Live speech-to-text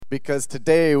because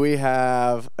today we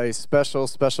have a special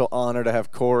honor to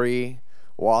have Corey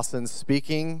Wasson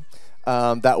speaking.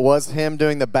 That was him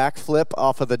doing the backflip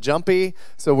off of the jumpy,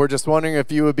 so we're just wondering if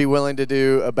you would be willing to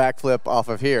do a backflip off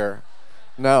of here.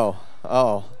 No.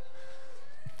 Oh.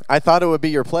 I thought it would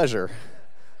be your pleasure.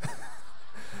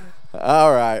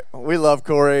 All right. We love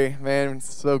Corey. Man,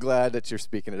 so glad that you're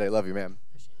speaking today. Love you, man.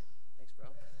 Thanks, bro.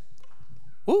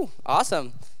 Woo,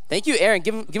 awesome. Thank you, Aaron.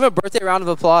 Give him a birthday round of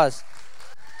applause.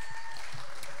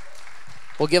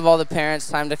 We'll give all the parents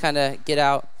time to kind of get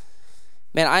out.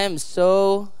 Man, I am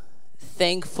so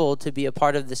thankful to be a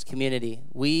part of this community.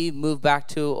 We moved back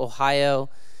to Ohio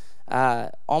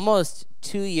almost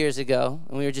 2 years ago,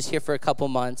 and we were just here for a couple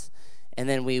months. And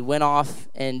then we went off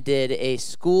and did a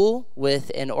school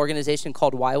with an organization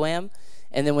called YWAM.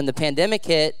 And then when the pandemic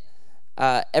hit,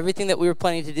 everything that we were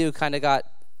planning to do kind of got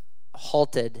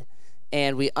halted.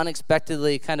 And we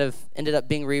unexpectedly kind of ended up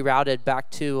being rerouted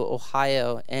back to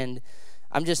Ohio. And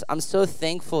I'm so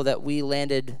thankful that we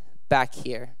landed back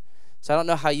here. So I don't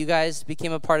know how you guys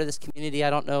became a part of this community. I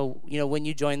don't know, when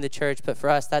you joined the church. But for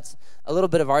us, that's a little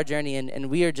bit of our journey. And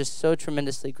we are just so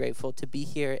tremendously grateful to be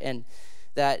here. And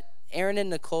that Aaron and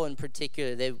Nicole in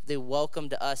particular, they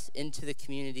welcomed us into the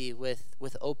community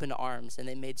with open arms, and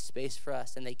they made space for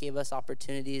us, and they gave us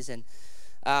opportunities. And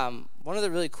one of the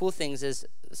really cool things is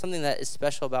something that is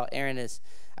special about Aaron is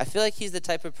I feel like he's the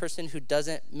type of person who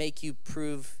doesn't make you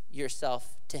prove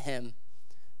yourself to him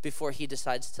before he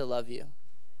decides to love you.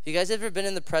 Have you guys ever been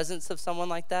in the presence of someone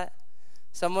like that?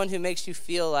 Someone who makes you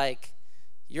feel like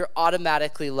you're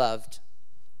automatically loved,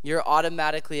 you're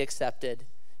automatically accepted,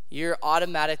 you're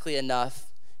automatically enough,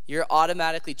 you're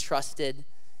automatically trusted.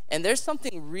 And there's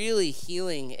something really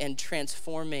healing and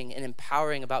transforming and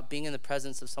empowering about being in the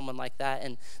presence of someone like that.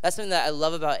 And that's something that I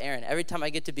love about Aaron. Every time I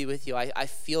get to be with you, I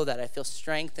feel that. I feel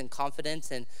strength and confidence,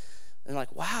 and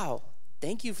like, wow,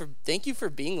 thank you for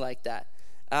being like that.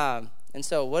 And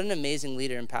so what an amazing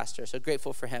leader and pastor. So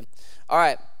grateful for him. All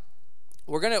right,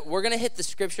 we're gonna hit the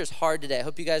scriptures hard today. I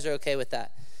hope you guys are okay with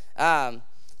that.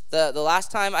 The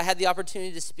last time I had the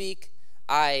opportunity to speak,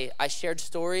 I shared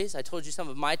stories. I told you some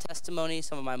of my testimony,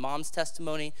 some of my mom's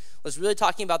testimony, was really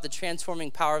talking about the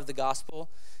transforming power of the gospel.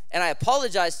 And I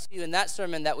apologized to you in that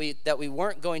sermon that we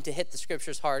weren't going to hit the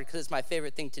scriptures hard because it's my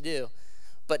favorite thing to do.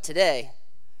 But today,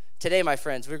 my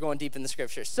friends, we're going deep in the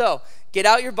scriptures. So get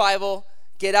out your Bible,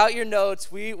 get out your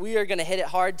notes. We are going to hit it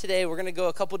hard today. We're going to go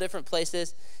a couple different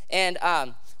places. And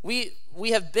we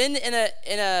have been in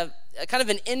a kind of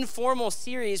an informal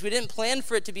series. We didn't plan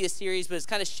for it to be a series, but it's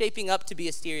kind of shaping up to be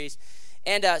a series.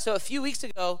 And so a few weeks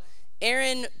ago,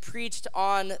 Aaron preached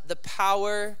on the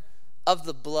power of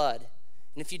the blood.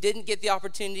 And if you didn't get the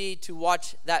opportunity to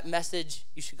watch that message,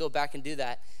 you should go back and do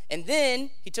that. And then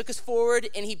he took us forward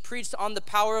and he preached on the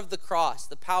power of the cross,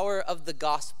 the power of the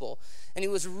gospel. And he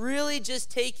was really just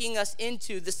taking us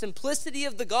into the simplicity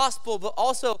of the gospel, but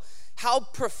also how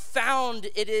profound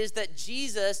it is that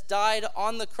Jesus died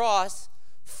on the cross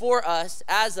for us,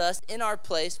 as us, in our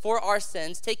place, for our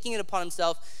sins, taking it upon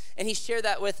himself. And he shared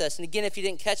that with us. And again, if you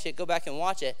didn't catch it, go back and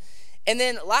watch it. And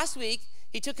then last week,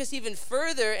 he took us even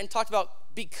further and talked about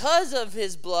because of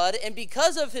his blood and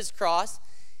because of his cross,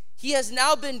 he has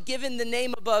now been given the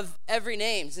name above every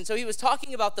name. And so he was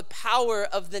talking about the power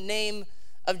of the name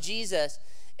of Jesus.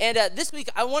 And this week,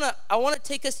 I want to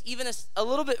take us even a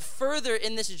little bit further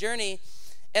in this journey.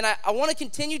 And I want to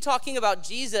continue talking about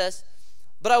Jesus,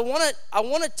 but I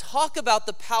want to talk about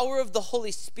the power of the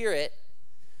Holy Spirit,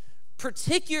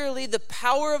 particularly the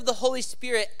power of the Holy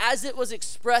Spirit as it was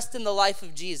expressed in the life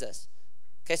of Jesus.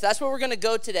 Okay, so that's where we're going to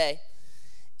go today.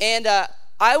 And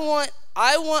I want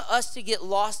us to get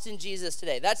lost in Jesus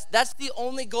today. That's the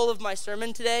only goal of my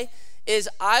sermon today, is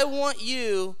I want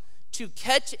you to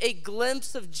catch a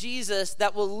glimpse of Jesus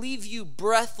that will leave you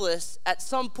breathless at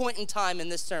some point in time in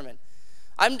this sermon.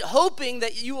 I'm hoping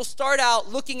that you will start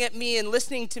out looking at me and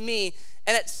listening to me,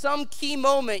 and at some key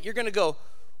moment, you're going to go,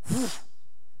 whew,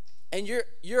 and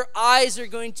your eyes are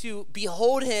going to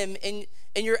behold him, and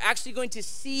you're actually going to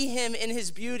see him in his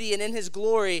beauty and in his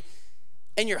glory,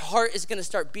 and your heart is going to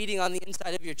start beating on the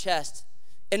inside of your chest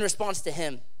in response to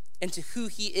him and to who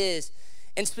he is,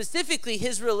 and specifically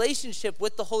his relationship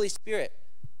with the Holy Spirit.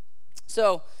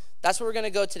 So that's where we're going to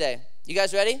go today. You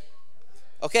guys ready?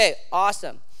 Okay,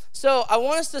 awesome. So I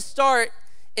want us to start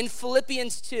in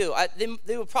Philippians 2.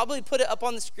 They will probably put it up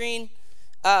on the screen,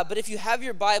 but if you have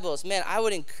your Bibles, man, I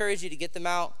would encourage you to get them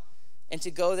out and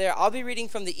to go there. I'll be reading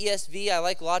from the ESV. I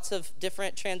like lots of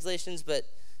different translations, but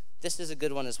this is a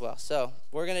good one as well. So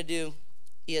we're going to do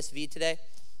ESV today.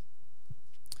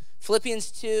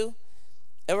 Philippians 2,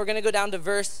 and we're going to go down to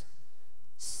verse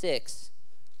 6.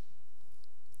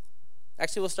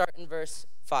 Actually, we'll start in verse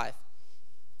 5.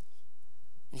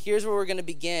 And here's where we're going to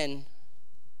begin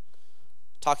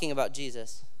talking about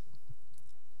Jesus.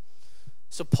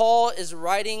 So Paul is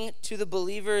writing to the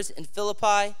believers in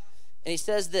Philippi, and he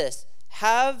says this: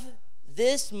 have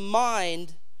this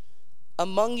mind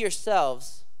among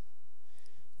yourselves,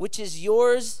 which is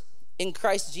yours in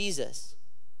Christ Jesus,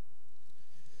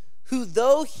 who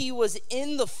though he was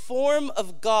in the form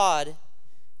of God,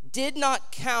 did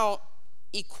not count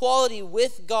equality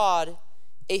with God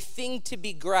a thing to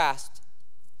be grasped,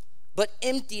 but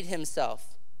emptied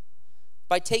himself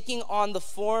by taking on the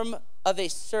form of a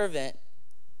servant,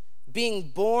 being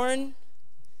born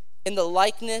in the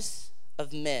likeness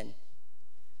of men.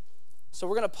 So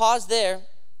we're going to pause there,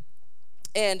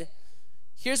 and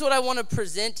here's what I want to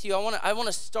present to you. I want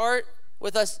to start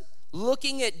with us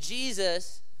looking at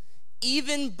Jesus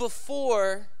even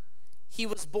before he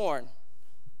was born.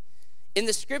 In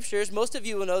the scriptures, most of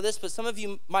you will know this, but some of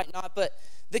you might not, but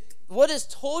what is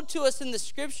told to us in the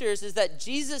scriptures is that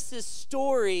Jesus'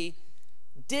 story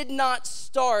did not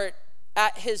start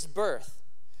at his birth.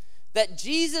 That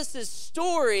Jesus'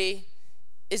 story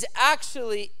is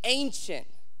actually ancient.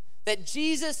 That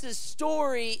Jesus'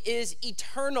 story is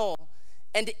eternal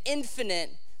and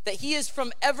infinite. That he is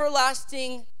from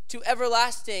everlasting to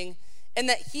everlasting, and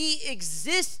that he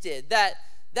existed. That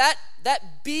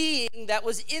being that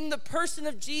was in the person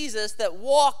of Jesus, that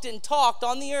walked and talked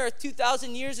on the earth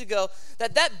 2,000 years ago,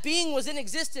 that being was in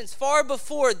existence far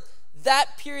before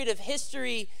that period of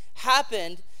history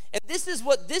happened. And this is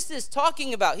what this is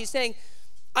talking about. He's saying,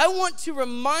 I want to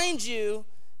remind you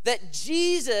that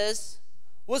Jesus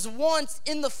was once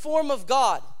in the form of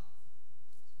God.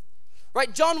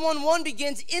 Right? John 1:1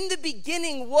 begins, in the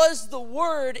beginning was the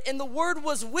Word, and the Word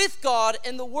was with God,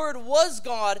 and the Word was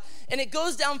God. And it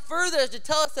goes down further to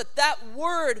tell us that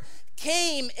Word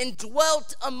came and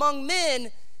dwelt among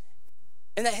men,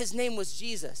 and that his name was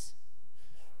Jesus.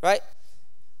 Right?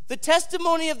 The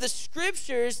testimony of the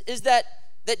scriptures is that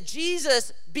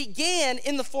Jesus began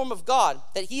in the form of God,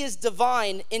 that he is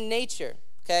divine in nature.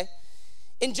 Okay?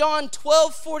 In John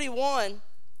 12:41,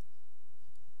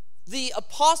 the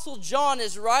Apostle John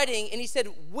is writing, and he said,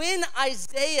 when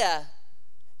Isaiah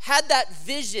had that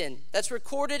vision that's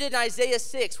recorded in Isaiah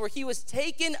 6, where he was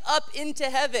taken up into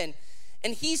heaven,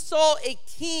 and he saw a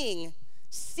king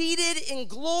seated in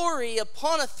glory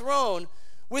upon a throne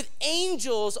with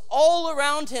angels all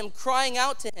around him crying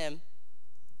out to him.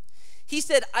 He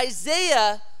said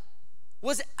Isaiah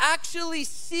was actually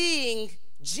seeing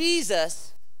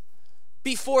Jesus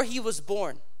before he was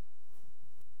born.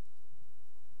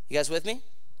 You guys with me?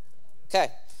 Okay.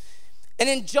 And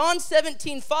in John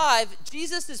 17:5,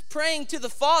 Jesus is praying to the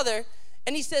Father,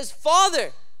 and he says,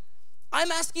 Father,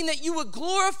 I'm asking that you would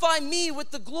glorify me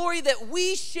with the glory that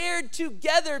we shared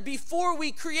together before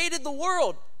we created the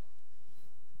world.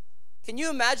 Can you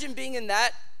imagine being in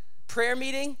that prayer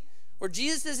meeting where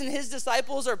Jesus and his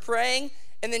disciples are praying,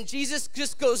 and then Jesus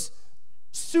just goes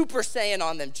Super Saiyan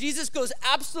on them? Jesus goes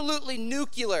absolutely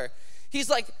nuclear. He's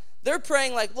like, they're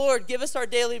praying like, Lord, give us our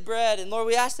daily bread. And Lord,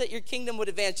 we ask that your kingdom would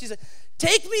advance. She's like,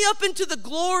 take me up into the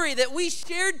glory that we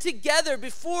shared together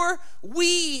before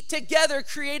we together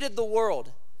created the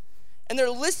world. And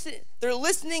they're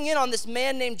listening in on this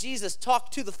man named Jesus talk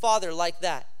to the Father like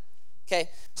that. Okay,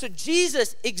 so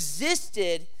Jesus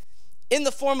existed in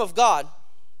the form of God.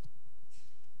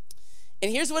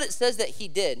 And here's what it says that he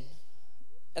did.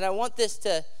 And I want this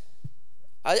to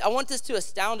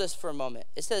astound us for a moment.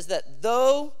 It says that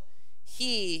though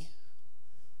he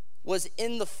was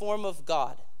in the form of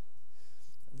God,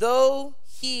 though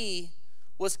he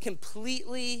was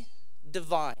completely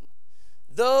divine,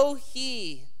 though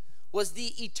he was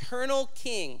the eternal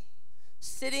king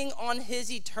sitting on his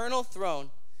eternal throne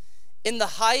in the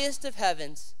highest of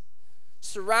heavens,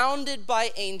 surrounded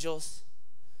by angels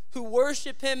who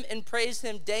worship him and praise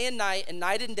him day and night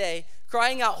and day,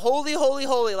 crying out, holy, holy,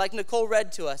 holy, like Nicole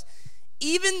read to us.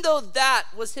 Even though that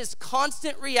was his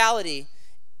constant reality,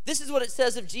 this is what it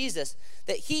says of Jesus,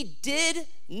 that he did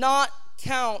not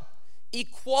count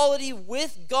equality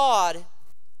with God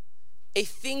a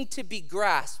thing to be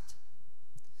grasped.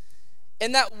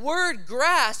 And that word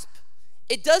grasp,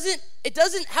 it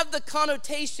doesn't have the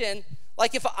connotation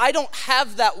like if I don't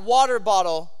have that water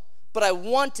bottle, but I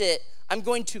want it, I'm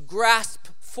going to grasp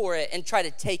for it and try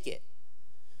to take it.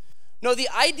 No, the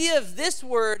idea of this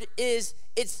word is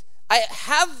I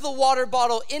have the water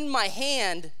bottle in my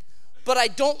hand, but I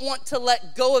don't want to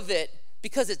let go of it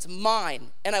because it's mine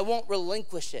and I won't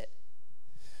relinquish it.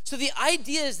 So the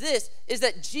idea is this, is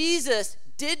that Jesus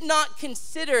did not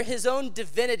consider his own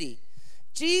divinity,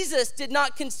 Jesus did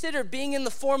not consider being in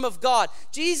the form of God.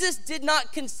 Jesus did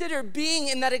not consider being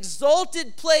in that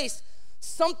exalted place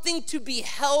something to be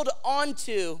held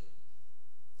onto.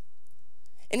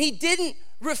 And he didn't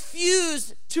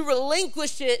refuse to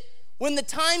relinquish it when the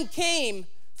time came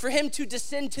for him to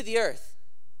descend to the earth.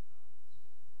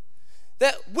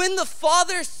 That when the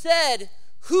Father said,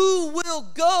 "Who will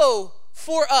go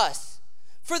for us,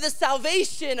 for the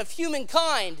salvation of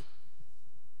humankind?"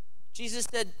 Jesus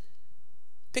said,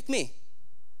 "Pick me.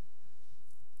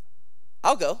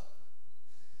 I'll go."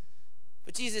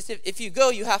 But Jesus, if you go,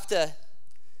 you have to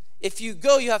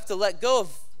let go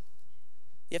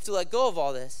of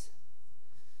all this.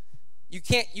 You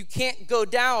can't go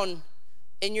down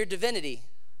in your divinity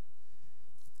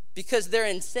because they're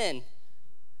in sin.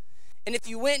 And if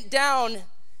you went down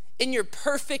in your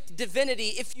perfect divinity,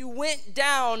 if you went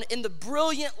down in the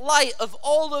brilliant light of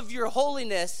all of your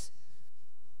holiness,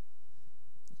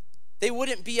 they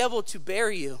wouldn't be able to bear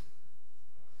you.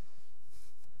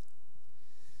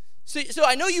 So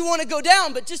I know you want to go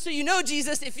down, but just so you know,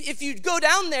 Jesus, if you go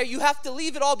down there, you have to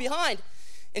leave it all behind.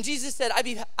 And Jesus said,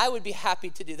 I would be happy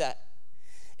to do that.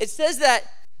 It says that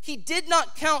he did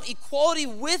not count equality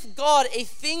with God a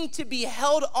thing to be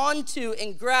held onto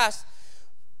and grasped,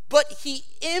 but he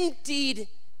emptied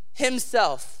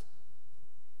himself.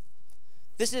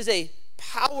 This is a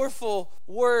powerful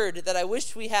word that I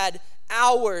wish we had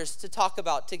hours to talk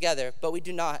about together, but we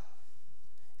do not.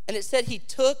 And it said he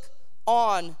took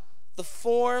on the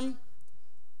form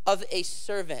of a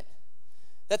servant.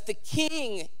 That the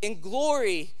King in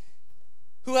glory,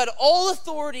 who had all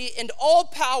authority and all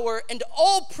power and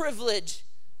all privilege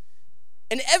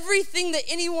and everything that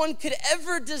anyone could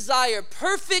ever desire,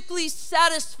 perfectly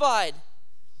satisfied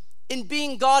in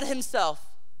being God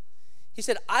himself, he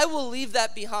said, "I will leave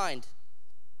that behind.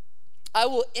 I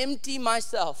will empty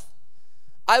myself.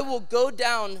 I will go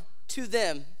down to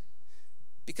them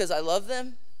because I love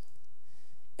them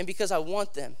and because I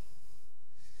want them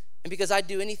and because I'd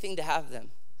do anything to have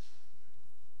them."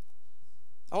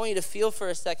 I want you to feel for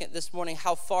a second this morning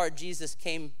how far Jesus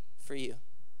came for you.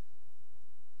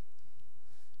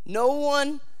 No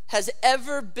one has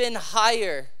ever been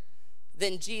higher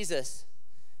than Jesus,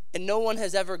 and no one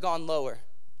has ever gone lower.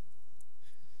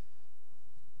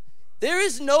 There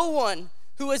is no one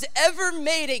who has ever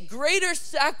made a greater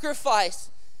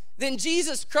sacrifice than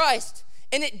Jesus Christ,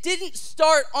 and it didn't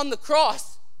start on the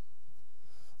cross.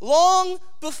 Long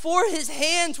before his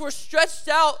hands were stretched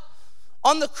out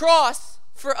on the cross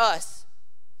for us,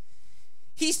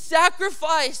 he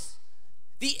sacrificed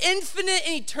the infinite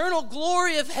and eternal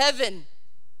glory of heaven,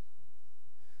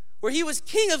 where he was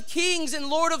King of kings and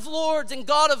Lord of lords and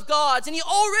God of gods, and he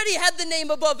already had the name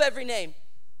above every name.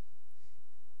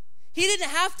 He didn't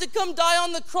have to come die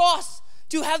on the cross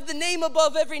to have the name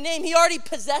above every name. He already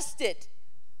possessed it.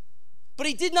 But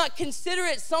he did not consider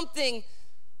it something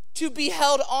to be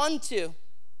held onto.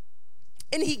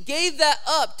 And he gave that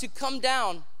up to come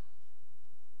down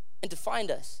and to find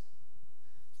us.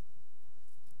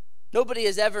 Nobody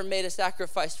has ever made a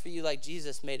sacrifice for you like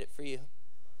Jesus made it for you.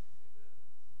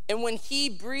 And when he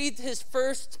breathed his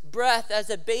first breath as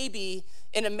a baby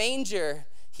in a manger,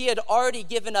 he had already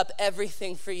given up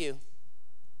everything for you.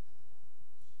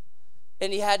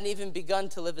 And he hadn't even begun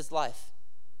to live his life.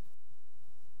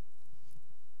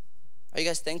 Are you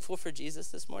guys thankful for Jesus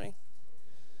this morning?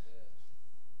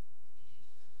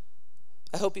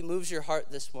 I hope he moves your heart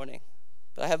this morning.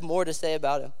 But I have more to say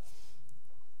about him.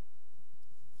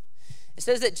 It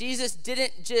says that Jesus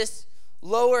didn't just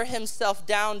lower himself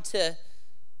down to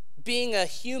being a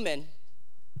human,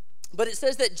 but it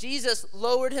says that Jesus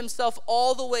lowered himself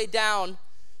all the way down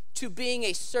to being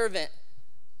a servant.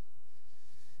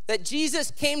 That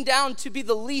Jesus came down to be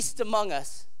the least among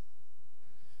us.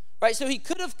 Right? So he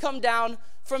could have come down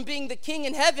from being the king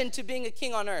in heaven to being a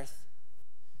king on earth.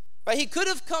 Right? He could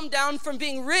have come down from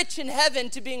being rich in heaven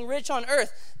to being rich on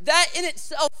earth. That in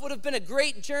itself would have been a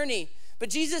great journey. But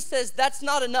Jesus says, that's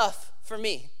not enough for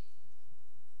me.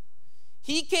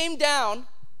 He came down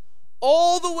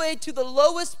all the way to the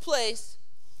lowest place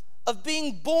of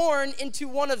being born into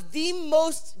one of the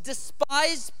most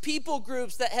despised people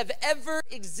groups that have ever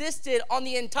existed on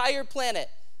the entire planet.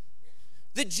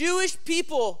 The Jewish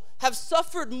people have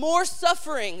suffered more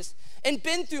sufferings and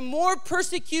been through more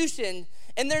persecution,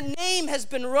 and their name has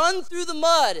been run through the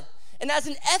mud. And as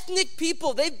an ethnic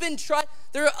people, they've been tried.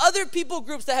 There are other people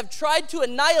groups that have tried to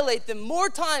annihilate them more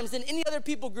times than any other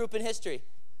people group in history.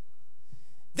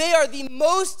 They are the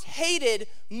most hated,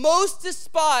 most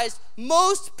despised,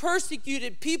 most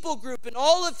persecuted people group in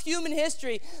all of human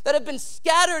history that have been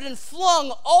scattered and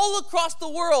flung all across the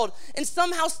world and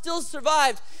somehow still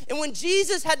survived. And when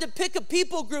Jesus had to pick a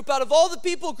people group out of all the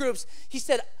people groups, he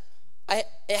said, it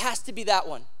has to be that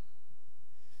one.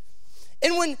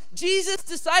 And when Jesus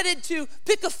decided to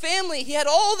pick a family, he had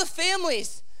all the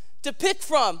families to pick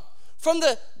from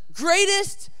the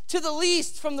greatest to the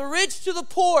least, from the rich to the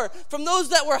poor, from those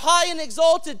that were high and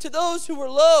exalted to those who were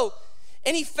low.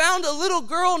 And he found a little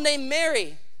girl named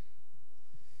Mary.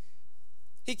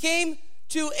 He came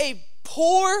to a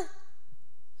poor,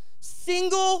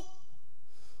 single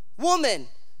woman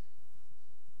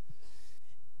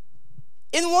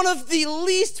in one of the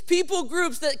least people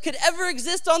groups that could ever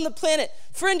exist on the planet.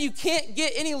 Friend, you can't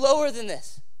get any lower than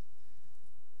this.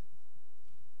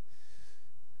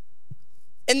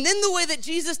 And then the way that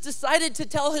Jesus decided to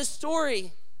tell his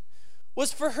story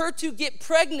was for her to get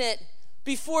pregnant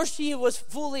before she was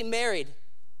fully married.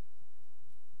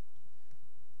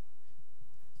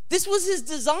 This was his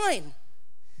design.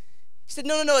 He said,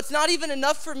 no, it's not even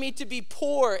enough for me to be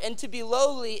poor and to be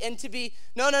lowly and to be,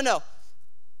 no.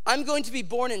 I'm going to be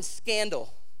born in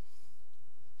scandal.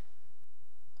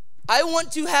 I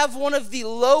want to have one of the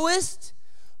lowest,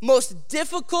 most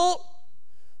difficult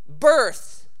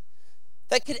births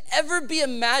that could ever be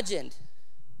imagined.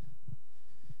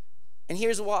 And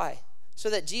here's why. So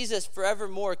that Jesus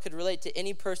forevermore could relate to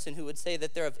any person who would say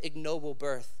that they're of ignoble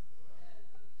birth.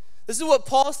 This is what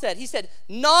Paul said. He said,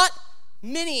 not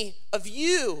many of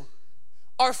you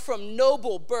are from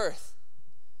noble birth.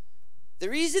 The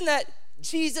reason that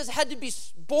Jesus had to be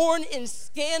born in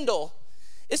scandal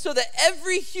is so that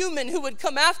every human who would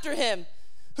come after him,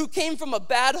 who came from a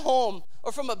bad home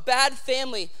or from a bad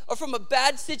family or from a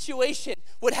bad situation,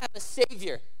 would have a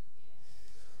savior.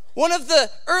 One of the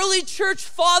early church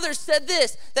fathers said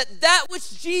this, that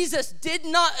which Jesus did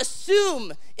not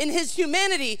assume in his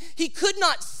humanity, he could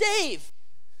not save.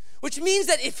 Which means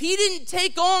that if he didn't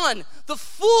take on the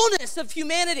fullness of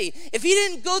humanity, if he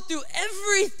didn't go through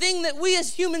everything that we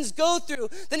as humans go through,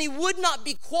 then he would not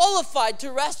be qualified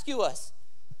to rescue us.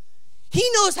 He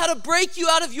knows how to break you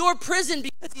out of your prison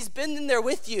because he's been in there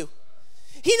with you.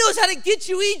 He knows how to get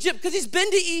you Egypt because he's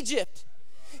been to Egypt.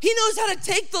 He knows how to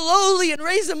take the lowly and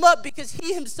raise them up because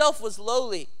he himself was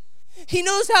lowly. He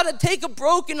knows how to take a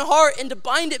broken heart and to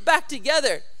bind it back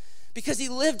together because he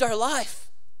lived our life.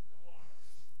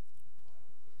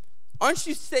 Aren't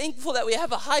you thankful that we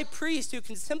have a high priest who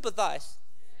can sympathize?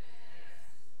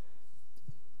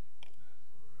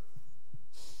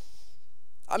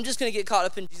 I'm just going to get caught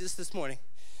up in Jesus this morning.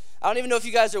 I don't even know if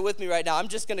you guys are with me right now.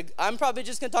 I'm probably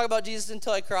just going to talk about Jesus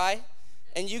until I cry,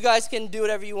 and you guys can do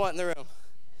whatever you want in the room.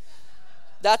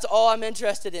 That's all I'm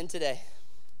interested in today.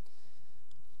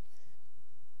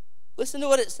 Listen to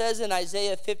what it says in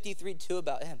Isaiah 53:2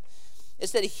 about him. It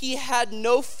said he had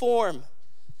no form.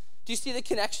 Do you see the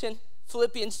connection?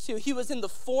 Philippians 2, he was in the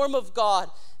form of God,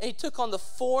 and he took on the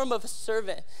form of a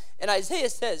servant. And Isaiah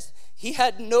says he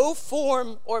had no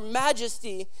form or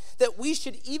majesty that we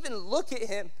should even look at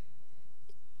him.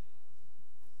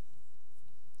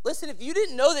 Listen, if you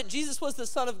didn't know that Jesus was the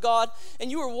Son of God and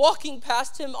you were walking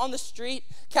past him on the street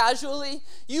casually,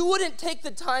 you wouldn't take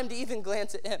the time to even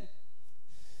glance at him.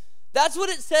 That's what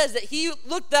it says, that he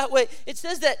looked that way. It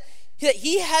says that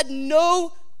he had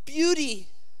no beauty,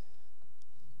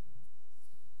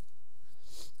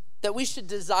 that we should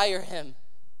desire him.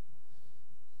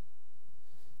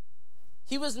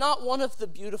 He was not one of the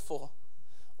beautiful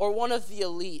or one of the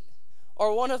elite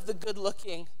or one of the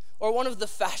good-looking or one of the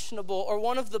fashionable or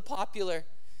one of the popular.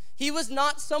 He was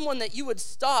not someone that you would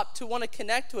stop to want to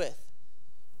connect with.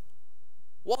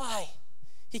 Why?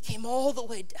 He came all the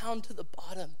way down to the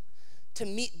bottom to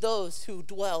meet those who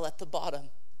dwell at the bottom.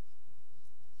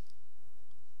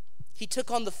 He took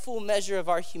on the full measure of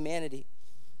our humanity.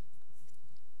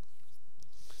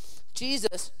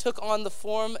 Jesus took on the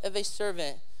form of a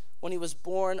servant when he was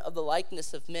born of the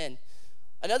likeness of men.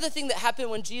 Another thing that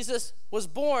happened when Jesus was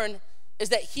born is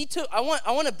that he took, I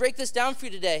want to break this down for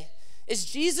you today, is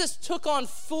Jesus took on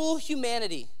full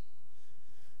humanity.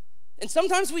 And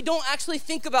sometimes we don't actually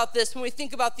think about this when we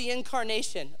think about the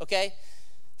incarnation, okay?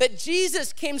 That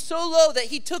Jesus came so low that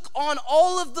he took on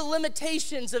all of the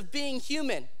limitations of being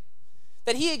human.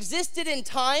 That he existed in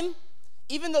time,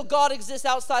 even though God exists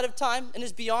outside of time and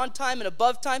is beyond time and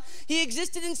above time. He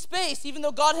existed in space, even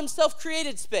though God himself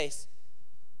created space.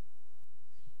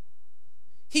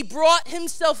 He brought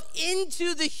himself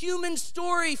into the human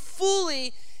story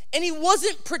fully, and he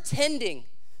wasn't pretending.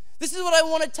 This is what I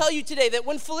want to tell you today, that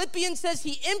when Philippians says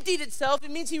he emptied itself,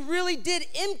 it means he really did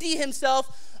empty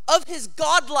himself of his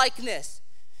godlikeness.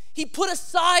 He put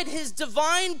aside his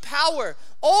divine power,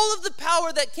 all of the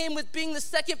power that came with being the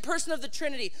second person of the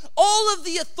Trinity, all of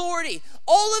the authority,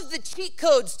 all of the cheat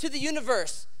codes to the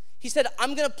universe. He said,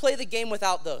 I'm going to play the game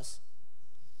without those.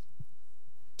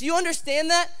 Do you understand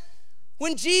that?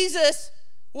 When Jesus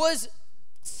was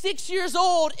 6 years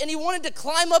old and he wanted to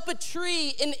climb up a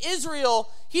tree in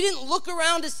Israel, he didn't look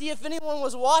around to see if anyone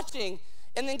was watching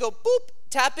and then go boop,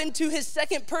 tap into his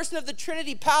second person of the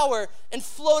Trinity power and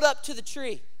float up to the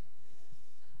tree.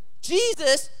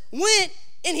 Jesus went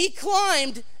and he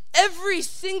climbed every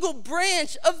single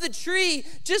branch of the tree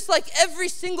just like every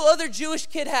single other Jewish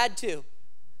kid had to.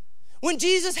 When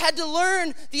Jesus had to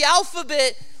learn the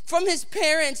alphabet from his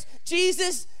parents,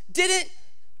 Jesus didn't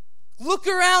look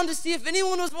around to see if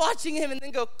anyone was watching him and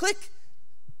then go, click,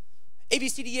 A, B,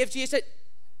 C, D, E, F, G, H, I.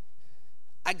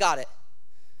 I got it.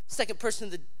 Second person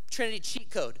of the Trinity cheat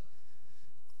code.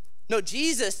 No,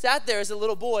 Jesus sat there as a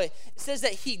little boy. It says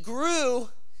that he grew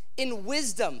in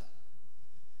wisdom.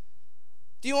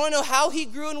 Do you want to know how he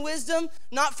grew in wisdom?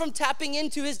 Not from tapping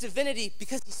into his divinity,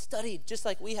 because he studied just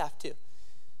like we have to.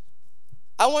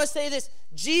 I want to say this.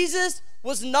 Jesus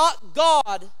was not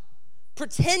God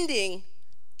pretending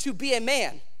to be a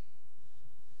man.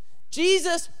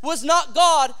 Jesus was not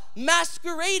God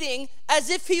masquerading as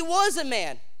if he was a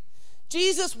man.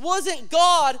 Jesus wasn't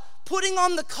God putting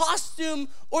on the costume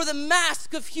or the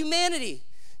mask of humanity.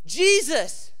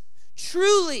 Jesus,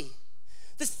 truly,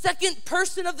 the second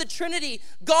person of the Trinity,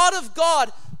 God of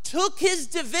God, took his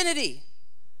divinity.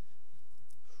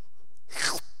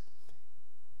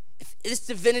 If this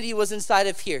divinity was inside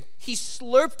of here, he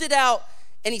slurped it out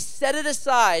and he set it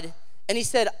aside and he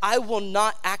said, I will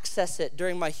not access it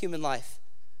during my human life.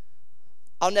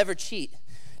 I'll never cheat.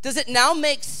 Does it now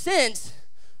make sense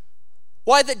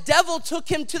why the devil took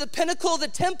him to the pinnacle of the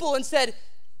temple and said,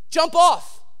 jump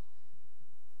off?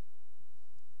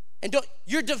 And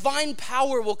your divine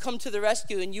power will come to the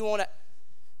rescue and you won't.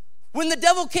 When the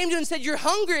devil came to him and said, you're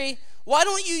hungry, why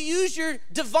don't you use your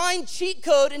divine cheat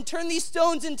code and turn these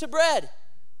stones into bread?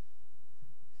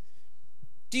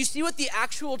 Do you see what the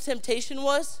actual temptation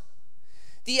was?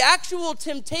 The actual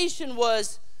temptation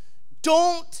was,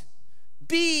 don't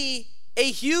be a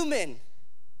human.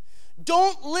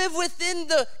 Don't live within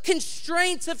the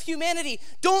constraints of humanity.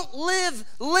 Don't live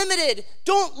limited.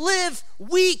 Don't live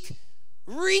weak.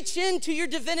 Reach into your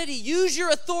divinity. Use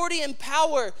your authority and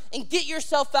power and get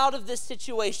yourself out of this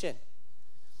situation.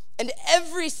 And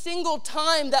every single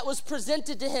time that was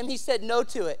presented to him, he said no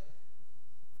to it.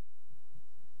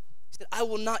 He said, I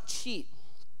will not cheat.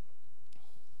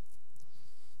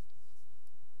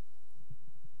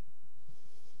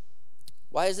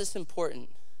 Why is this important?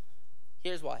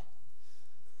 Here's why.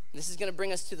 This is going to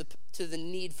bring us to the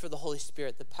need for the Holy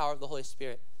Spirit, the power of the Holy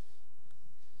Spirit.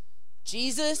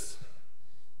 Jesus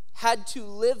had to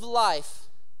live life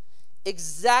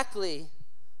exactly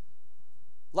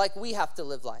like we have to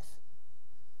live life.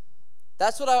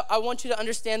 That's what I want you to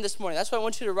understand this morning. That's what I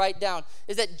want you to write down,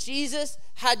 is that Jesus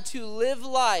had to live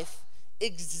life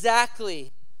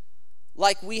exactly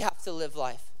like we have to live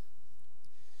life.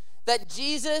 That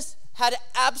Jesus had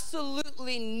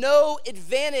absolutely no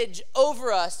advantage over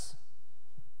us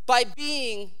by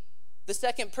being the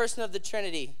second person of the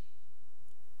Trinity,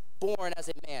 born as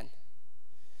a man.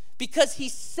 Because he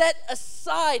set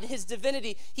aside his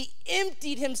divinity, he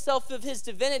emptied himself of his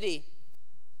divinity,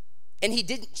 and he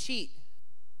didn't cheat.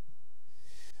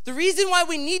 The reason why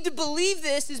we need to believe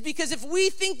this is because if we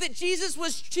think that Jesus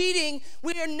was cheating,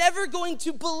 we are never going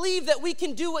to believe that we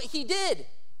can do what he did.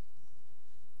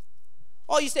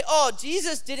 Oh, you say, oh,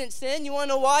 Jesus didn't sin. You want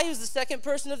to know why? He was the second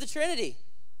person of the Trinity.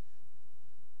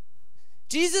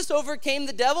 Jesus overcame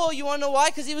the devil. You want to know why?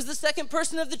 Because he was the second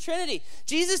person of the Trinity.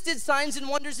 Jesus did signs and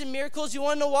wonders and miracles. You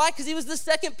want to know why? Because he was the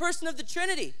second person of the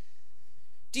Trinity.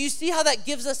 Do you see how that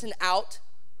gives us an out?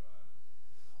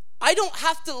 I don't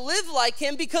have to live like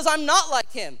him because I'm not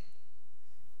like him.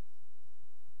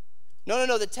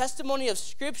 No. The testimony of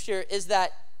Scripture is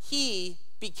that he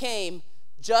became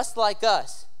just like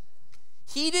us.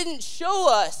 He didn't show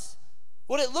us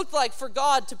what it looked like for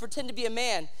God to pretend to be a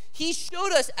man. He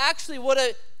showed us actually what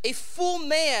a full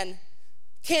man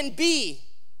can be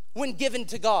when given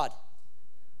to God.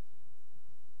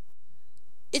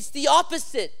 It's the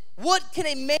opposite. What can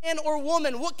a man or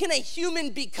woman, what can a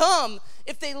human become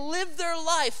if they live their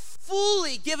life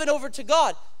fully given over to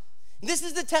God? This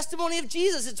is the testimony of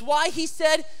Jesus. It's why he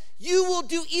said, you will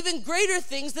do even greater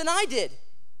things than I did.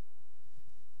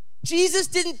 Jesus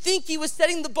didn't think he was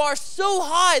setting the bar so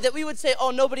high that we would say,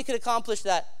 oh, nobody could accomplish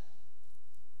that.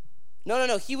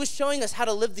 No. He was showing us how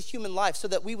to live the human life so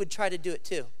that we would try to do it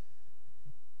too.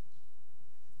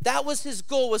 That was his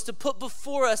goal, was to put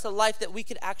before us a life that we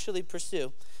could actually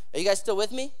pursue. Are you guys still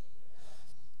with me?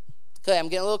 Okay, I'm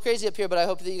getting a little crazy up here, but I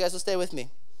hope that you guys will stay with me.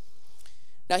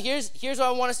 Now here's what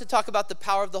I want us to talk about: the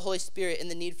power of the Holy Spirit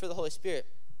and the need for the Holy Spirit.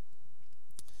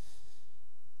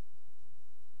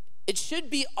 It should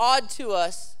be odd to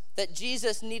us that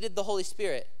Jesus needed the Holy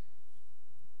Spirit.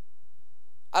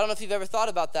 I don't know if you've ever thought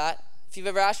about that. If you've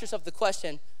ever asked yourself the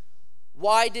question,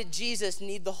 why did Jesus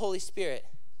need the Holy Spirit?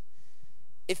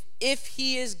 If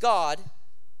he is God,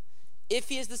 if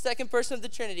he is the second person of the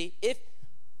Trinity,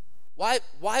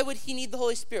 why would he need the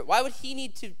Holy Spirit? Why would he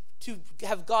need to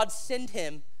have God send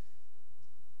him,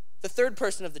 the third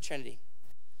person of the Trinity?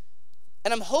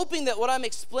 And I'm hoping that what I'm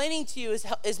explaining to you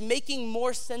is making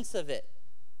more sense of it.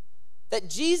 That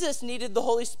Jesus needed the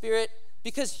Holy Spirit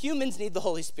because humans need the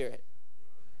Holy Spirit.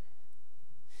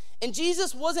 And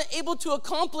Jesus wasn't able to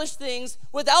accomplish things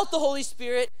without the Holy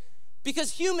Spirit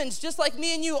because humans, just like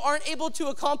me and you, aren't able to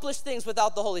accomplish things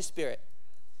without the Holy Spirit.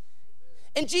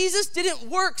 And Jesus didn't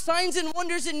work signs and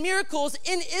wonders and miracles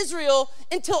in Israel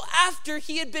until after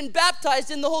he had been baptized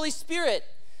in the Holy Spirit.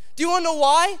 Do you want to know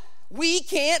why? We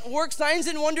can't work signs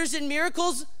and wonders and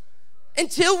miracles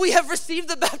until we have received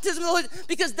the baptism of the Holy Spirit,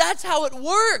 because that's how it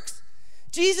works.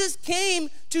 Jesus came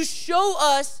to show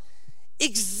us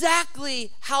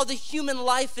exactly how the human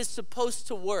life is supposed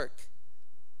to work,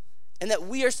 and that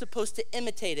we are supposed to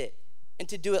imitate it and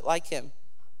to do it like him.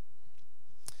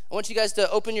 I want you guys to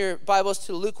open your Bibles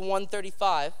to Luke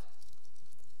 1:35.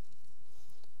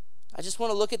 I just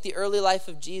want to look at the early life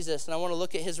of Jesus, and I want to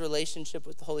look at his relationship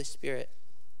with the Holy Spirit.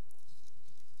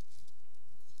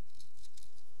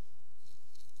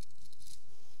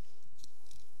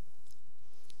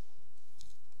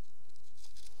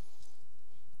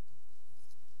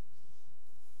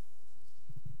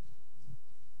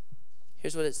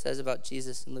 Here's what it says about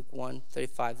Jesus in Luke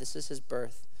 1:35. This is his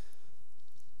birth.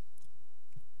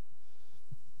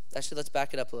 Actually, let's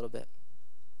back it up a little bit.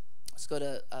 Let's go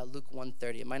to Luke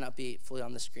 1:30. It might not be fully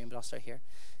on the screen, but I'll start here.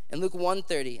 In Luke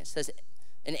 1:30, it says,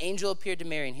 an angel appeared to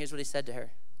Mary, and here's what he said to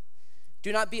her.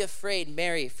 Do not be afraid,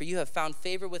 Mary, for you have found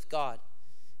favor with God.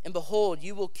 And behold,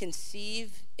 you will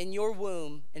conceive in your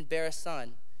womb and bear a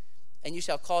son, and you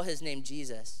shall call his name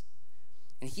Jesus.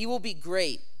 And he will be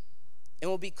great and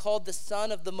will be called the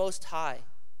Son of the Most High.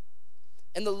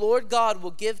 And the Lord God will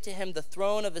give to him the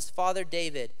throne of his father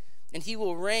David, and he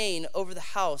will reign over the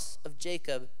house of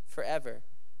Jacob forever.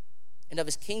 And of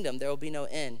his kingdom there will be no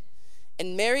end.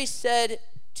 And Mary said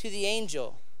to the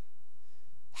angel,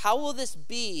 how will this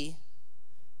be,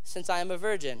 since I am a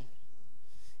virgin?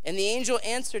 And the angel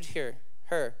answered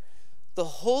her, the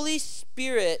Holy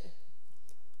Spirit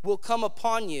will come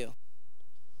upon you,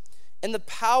 and the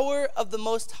power of the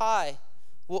Most High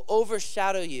will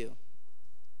overshadow you.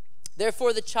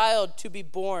 Therefore the child to be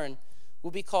born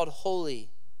will be called Holy,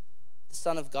 the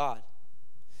Son of God.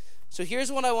 So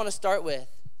here's what I want to start with.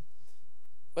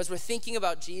 As we're thinking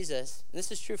about Jesus, and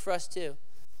this is true for us too,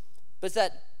 but it's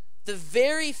that the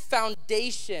very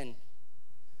foundation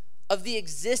of the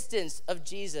existence of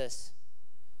Jesus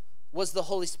was the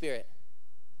Holy Spirit.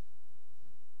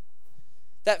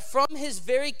 That from his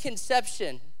very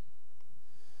conception,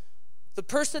 the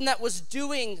person that was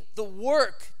doing the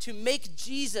work to make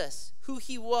Jesus who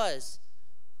he was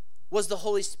the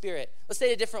Holy Spirit. Let's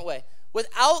say it a different way.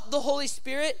 Without the Holy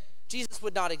Spirit, Jesus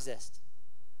would not exist.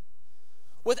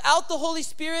 Without the Holy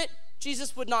Spirit,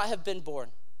 Jesus would not have been born.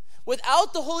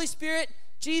 Without the Holy Spirit,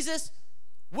 Jesus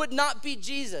would not be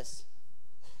Jesus.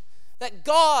 That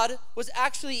God was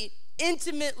actually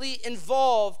intimately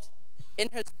involved in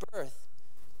his birth.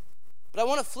 But I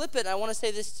want to flip it, and I want to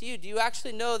say this to you. Do you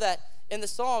actually know that in the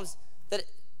Psalms that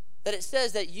it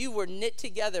says that you were knit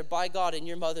together by God in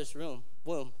your mother's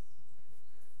womb?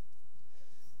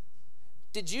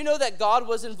 Did you know that God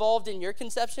was involved in your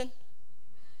conception?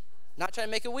 Not trying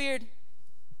to make it weird.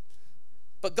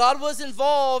 But God was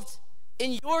involved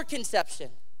in your conception.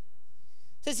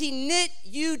 It says he knit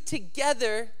you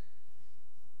together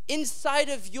inside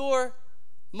of your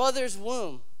mother's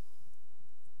womb.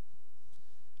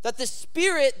 That the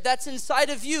spirit that's inside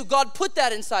of you, God put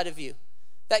that inside of you.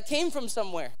 That came from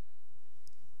somewhere.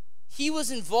 He was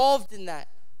involved in that.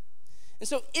 And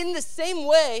so in the same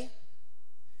way,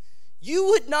 you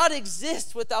would not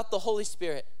exist without the Holy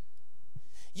Spirit.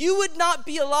 You would not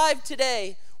be alive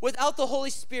today without the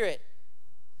Holy Spirit.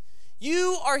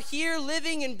 You are here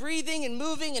living and breathing and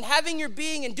moving and having your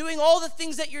being and doing all the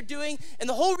things that you're doing. And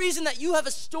the whole reason that you have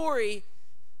a story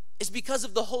is because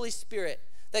of the Holy Spirit.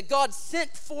 That God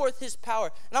sent forth his power.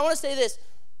 And I want to say this.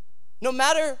 no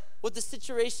matter what the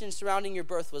situation surrounding your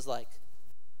birth was like.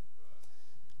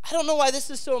 I don't know why this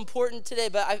is so important today,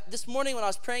 but this morning when I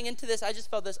was praying into this, I just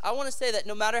felt this. I want to say that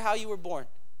no matter how you were born,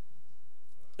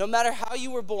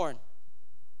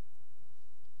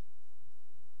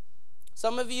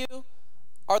 some of you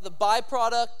are the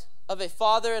byproduct of a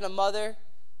father and a mother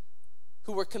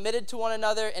who were committed to one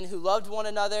another and who loved one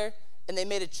another, and they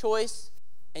made a choice,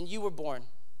 and you were born.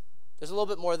 There's a little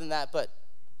bit more than that, but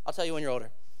I'll tell you when you're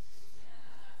older.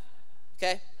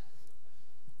 Okay?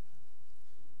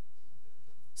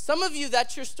 Some of you,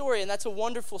 that's your story, and that's a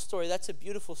wonderful story. That's a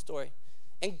beautiful story.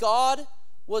 And God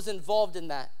was involved in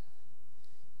that.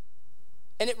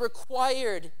 And it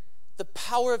required the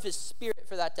power of his Spirit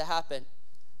for that to happen.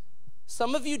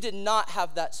 Some of you did not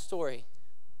have that story.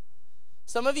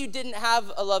 Some of you didn't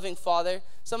have a loving father.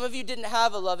 Some of you didn't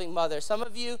have a loving mother. Some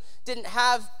of you didn't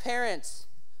have parents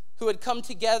who had come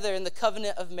together in the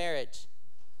covenant of marriage.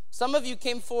 Some of you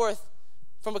came forth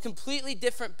from a completely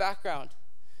different background.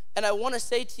 And I want to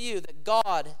say to you that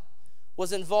God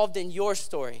was involved in your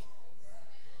story.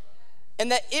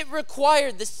 And that it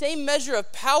required the same measure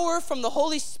of power from the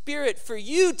Holy Spirit for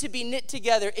you to be knit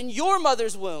together in your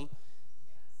mother's womb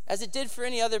as it did for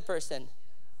any other person.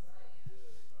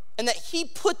 And that he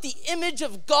put the image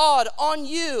of God on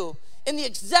you in the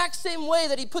exact same way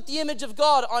that he put the image of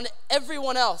God on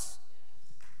everyone else.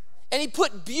 And he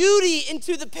put beauty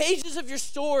into the pages of your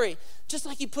story, just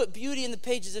like he put beauty in the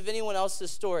pages of anyone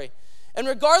else's story. And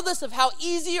regardless of how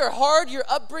easy or hard your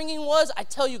upbringing was, I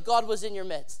tell you, God was in your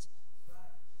midst.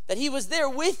 That he was there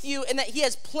with you and that he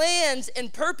has plans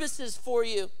and purposes for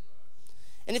you.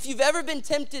 And if you've ever been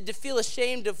tempted to feel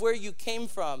ashamed of where you came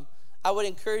from, I would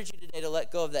encourage you today to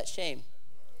let go of that shame.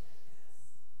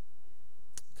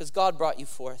 Because God brought you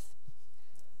forth.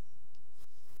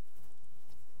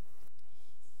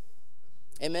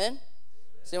 Amen?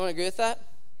 Does anyone agree with that?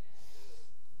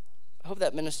 I hope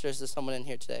that ministers to someone in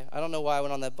here today. I don't know why I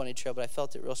went on that bunny trail, but I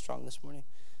felt it real strong this morning.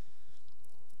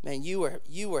 Man, you were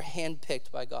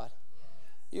handpicked by God.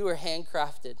 You were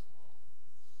handcrafted.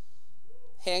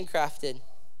 Handcrafted.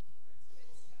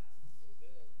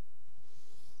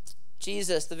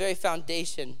 Jesus, the very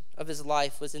foundation of his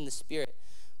life was in the Spirit.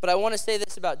 But I want to say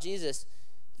this about Jesus,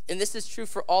 and this is true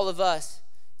for all of us.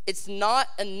 It's not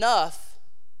enough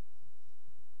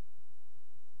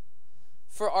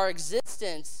for our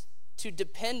existence to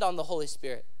depend on the Holy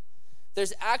Spirit.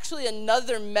 There's actually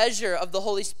another measure of the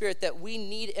Holy Spirit that we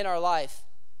need in our life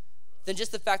than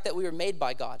just the fact that we were made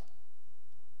by God.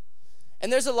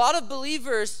 And there's a lot of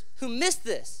believers who miss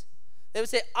this. They would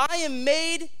say, I am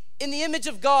made in the image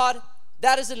of God,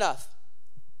 that is enough.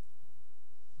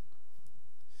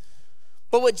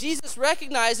 But what Jesus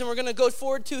recognized, and we're going to go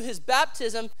forward to his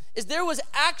baptism, is there was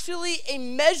actually a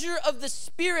measure of the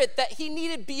Spirit that he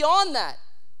needed beyond that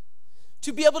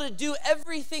to be able to do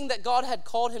everything that God had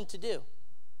called him to do.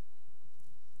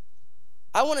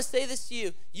 I want to say this to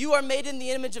you. You are made in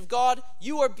the image of God.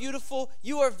 You are beautiful.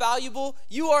 You are valuable.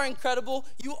 You are incredible.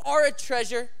 You are a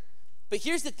treasure. But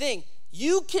here's the thing.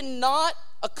 You cannot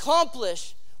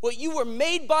accomplish what you were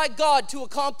made by God to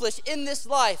accomplish in this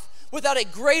life without a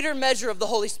greater measure of the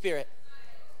Holy Spirit.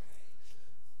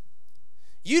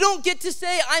 You don't get to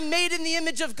say, I'm made in the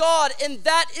image of God, and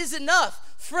that is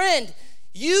enough. Friend,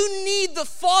 you need the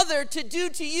Father to do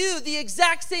to you the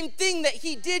exact same thing that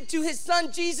he did to his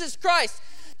Son, Jesus Christ.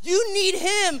 You need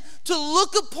him to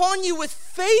look upon you with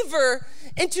favor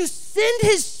and to send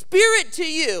his Spirit to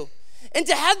you and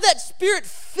to have that Spirit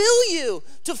fill you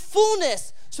to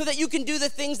fullness so that you can do the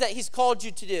things that he's called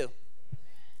you to do.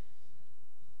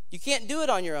 You can't do it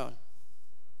on your own.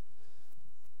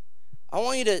 I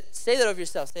want you to say that over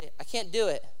yourself. Say, I can't do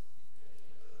it.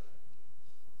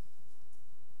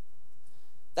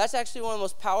 That's actually one of the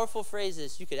most powerful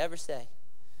phrases you could ever say.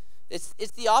 It's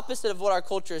the opposite of what our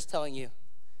culture is telling you.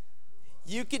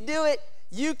 You can do it.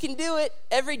 You can do it.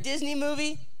 Every Disney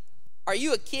movie. Are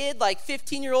you a kid, like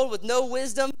 15-year-old with no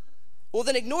wisdom? Well,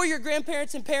 then ignore your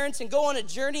grandparents and parents and go on a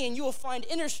journey, and you will find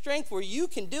inner strength where you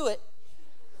can do it.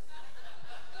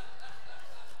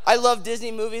 I love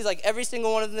Disney movies. Like every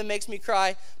single one of them makes me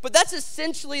cry. But that's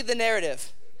essentially the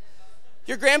narrative.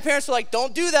 Your grandparents are like,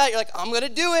 don't do that. You're like, I'm going to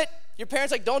do it. Your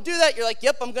parents are like, don't do that. You're like,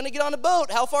 yep, I'm going to get on a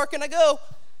boat. How far can I go?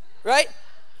 Right?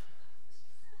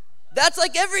 That's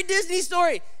like every Disney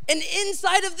story. And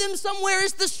inside of them somewhere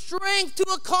is the strength to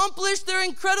accomplish their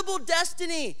incredible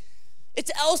destiny. It's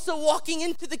Elsa walking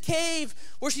into the cave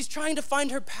where she's trying to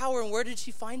find her power. And where did she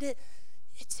find it?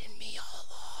 It's in me all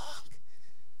along.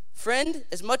 Friend,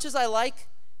 as much as I like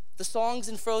the songs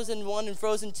in Frozen 1 and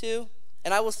Frozen 2,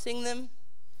 and I will sing them,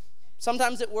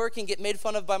 sometimes at work and get made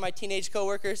fun of by my teenage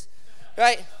coworkers,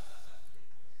 Right?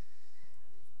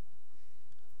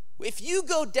 If you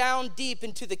go down deep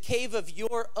into the cave of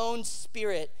your own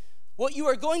spirit, what you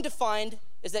are going to find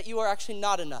is that you are actually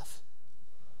not enough.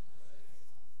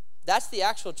 That's the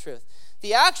actual truth.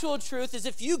 The actual truth is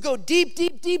if you go deep,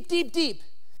 deep, deep, deep, deep,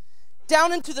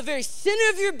 down into the very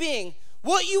center of your being,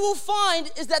 what you will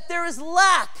find is that there is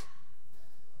lack.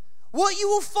 What you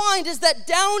will find is that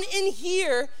down in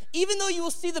here, even though you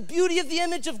will see the beauty of the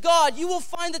image of God, you will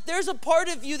find that there's a part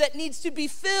of you that needs to be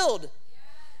filled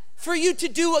for you to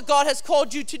do what God has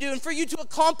called you to do and for you to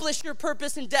accomplish your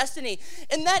purpose and destiny.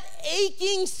 And that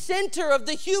aching center of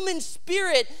the human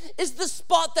spirit is the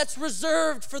spot that's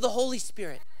reserved for the Holy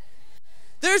Spirit.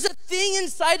 There's a thing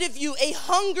inside of you, a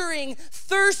hungering,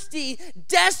 thirsty,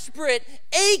 desperate,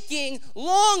 aching,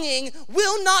 longing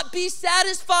will not be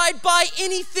satisfied by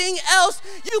anything else.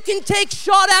 You can take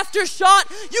shot after shot.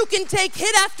 You can take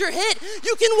hit after hit.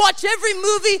 You can watch every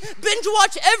movie, binge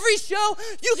watch every show.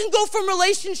 You can go from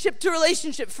relationship to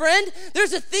relationship. Friend,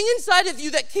 there's a thing inside of you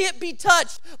that can't be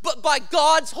touched but by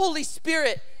God's Holy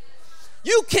Spirit.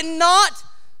 You cannot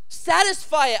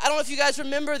satisfy it. I don't know if you guys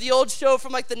remember the old show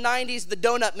from like the 90s, The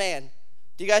Donut Man.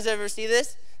 Do you guys ever see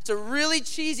this? It's a really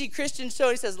cheesy Christian show.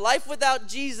 He says, life without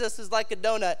Jesus is like a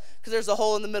donut because there's a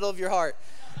hole in the middle of your heart.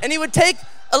 And he would take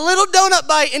a little donut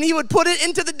bite and he would put it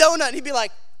into the donut and he'd be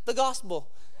like, the gospel.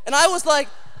 And I was like,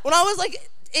 when I was like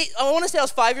 8, I want to say I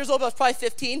was 5 years old, but I was probably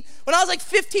 15. When I was like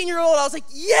 15-year-old, I was like,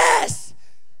 yes,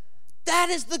 that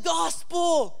is the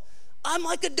gospel. I'm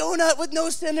like a donut with no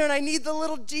center, and I need the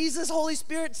little Jesus, Holy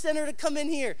Spirit center to come in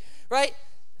here, right?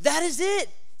 That is it.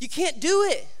 You can't do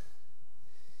it.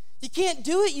 You can't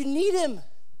do it. You need him.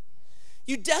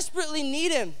 You desperately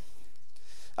need him.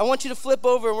 I want you to flip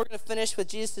over, and we're going to finish with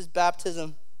Jesus'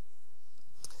 baptism.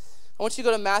 I want you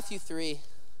to go to Matthew 3.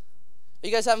 Are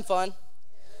you guys having fun?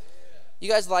 You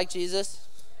guys like Jesus?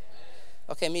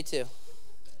 Okay, me too.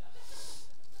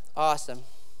 Awesome.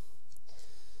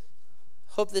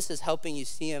 Hope this is helping you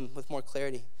see him with more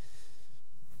clarity.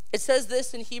 It says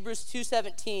this in Hebrews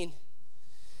 2:17.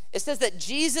 It says that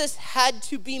Jesus had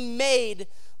to be made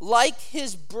like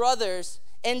his brothers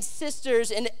and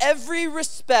sisters in every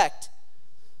respect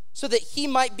so that he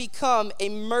might become a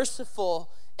merciful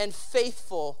and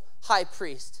faithful high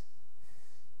priest.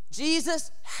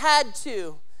 Jesus had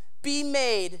to be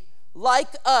made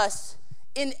like us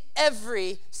in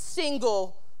every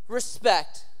single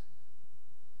respect,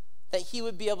 that he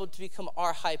would be able to become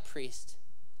our high priest,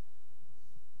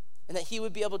 and that he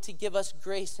would be able to give us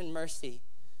grace and mercy,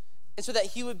 and so that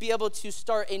he would be able to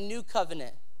start a new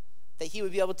covenant that he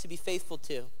would be able to be faithful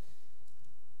to.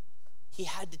 He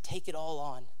had to take it all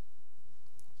on.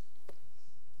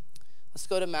 Let's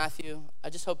go to Matthew.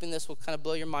 I'm just hoping this will kind of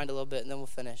blow your mind a little bit, and then we'll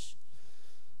finish.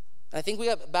 I think we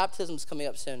got baptisms coming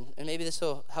up soon, and maybe this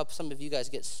will help some of you guys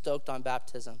get stoked on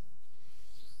baptism.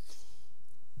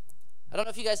 I don't know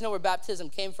if you guys know where baptism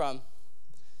came from.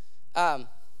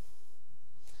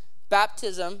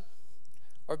 Baptism,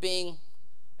 or being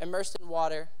immersed in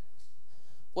water,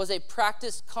 was a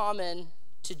practice common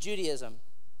to Judaism.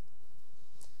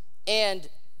 And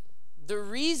the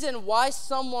reason why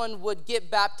someone would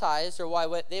get baptized, or why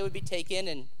they would be taken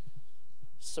and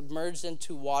submerged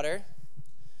into water,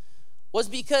 was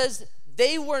because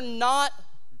they were not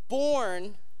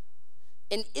born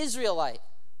an Israelite.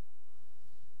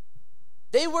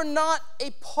 They were not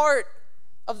a part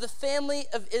of the family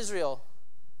of Israel.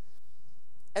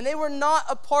 And they were not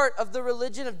a part of the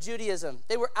religion of Judaism.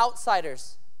 They were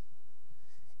outsiders.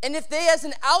 And if they, as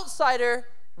an outsider,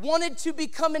 wanted to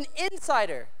become an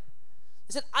insider,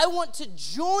 they said, I want to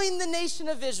join the nation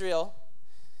of Israel,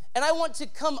 and I want to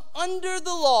come under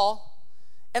the law,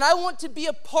 and I want to be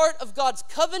a part of God's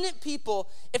covenant people.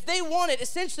 If they wanted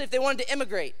to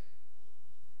immigrate,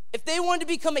 if they wanted to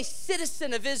become a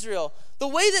citizen of Israel, the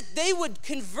way that they would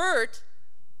convert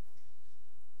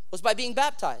was by being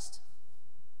baptized.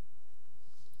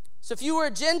 So if you were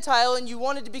a Gentile and you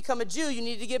wanted to become a Jew, you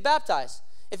needed to get baptized.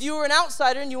 If you were an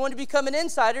outsider and you wanted to become an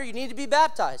insider, you needed to be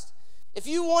baptized. If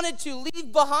you wanted to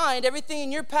leave behind everything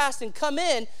in your past and come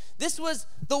in, this was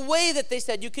the way that they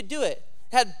said you could do it.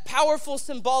 It had powerful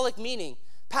symbolic meaning.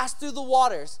 Pass through the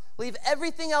waters, leave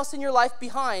everything else in your life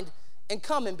behind, and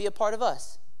come and be a part of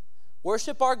us.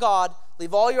 Worship our God,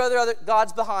 leave all your other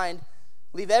gods behind,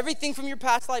 leave everything from your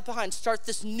past life behind, start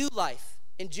this new life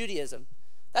in Judaism.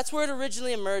 That's where it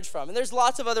originally emerged from. And there's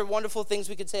lots of other wonderful things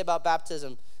we could say about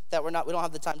baptism that we don't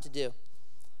have the time to do.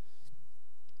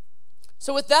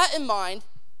 So with that in mind,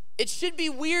 it should be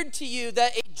weird to you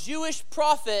that a Jewish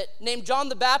prophet named John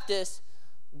the Baptist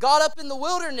got up in the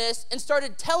wilderness and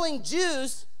started telling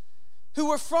Jews who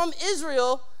were from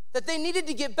Israel that they needed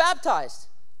to get baptized.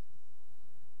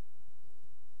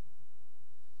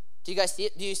 Do you guys see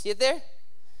it? Do you see it there?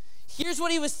 Here's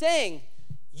what he was saying.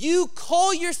 You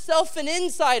call yourself an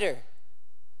insider.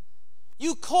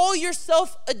 You call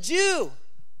yourself a Jew,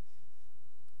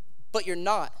 but you're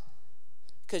not,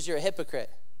 because you're a hypocrite.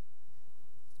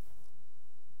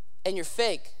 And you're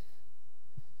fake.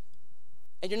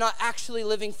 And you're not actually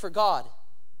living for God.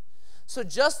 So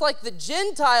just like the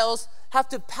Gentiles have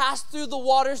to pass through the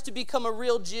waters to become a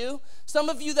real Jew, some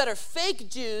of you that are fake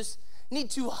Jews need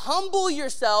to humble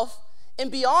yourself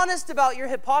and be honest about your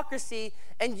hypocrisy,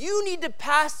 and you need to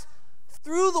pass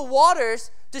through the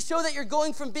waters to show that you're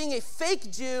going from being a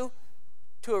fake Jew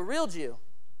to a real Jew.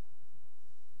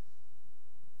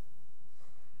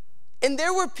 And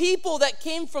there were people that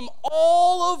came from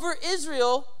all over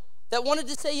Israel that wanted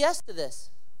to say yes to this.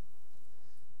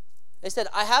 They said,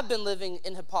 I have been living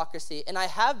in hypocrisy, and I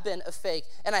have been a fake,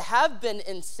 and I have been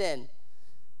in sin,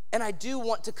 and I do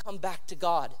want to come back to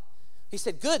God. He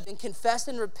said, good, then confess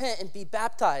and repent and be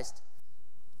baptized.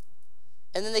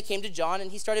 And then they came to John,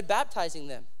 and he started baptizing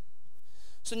them.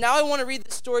 So now I want to read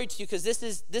the story to you, because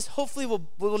this hopefully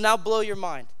will now blow your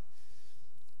mind.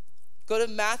 Go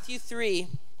to Matthew 3.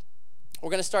 We're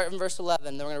going to start in verse 11,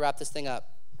 then we're going to wrap this thing up.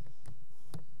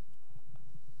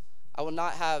 I will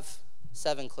not have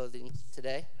 7 clothing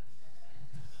today.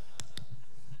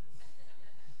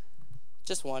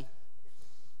 Just 1.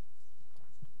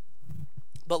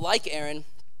 But like Aaron,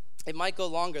 it might go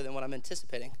longer than what I'm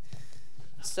anticipating.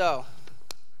 So,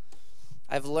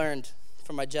 I've learned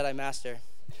from my Jedi Master.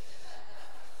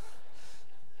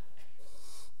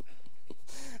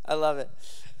 I love it.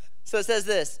 So it says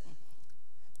this.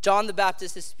 John the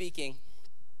Baptist is speaking.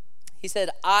 He said,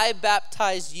 I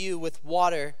baptize you with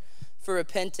water for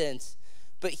repentance,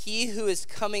 but he who is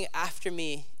coming after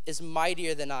me is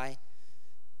mightier than I,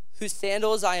 whose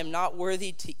sandals I am not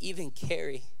worthy to even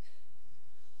carry.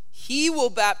 He will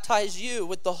baptize you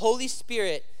with the Holy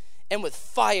Spirit and with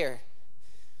fire.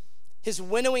 His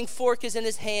winnowing fork is in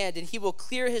his hand, and he will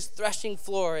clear his threshing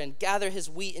floor and gather his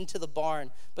wheat into the barn,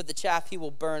 but the chaff he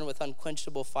will burn with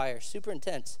unquenchable fire. Super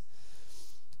intense.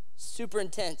 Super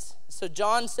intense. So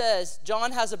John says,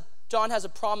 John has a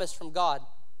promise from God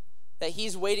that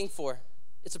he's waiting for.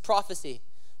 It's a prophecy.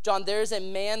 John, there is a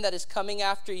man that is coming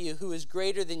after you who is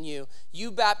greater than you.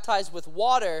 You baptize with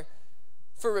water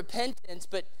for repentance,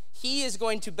 but he is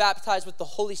going to baptize with the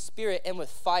Holy Spirit and with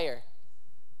fire.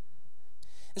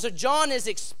 And so John is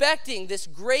expecting this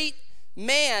great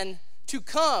man to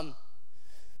come.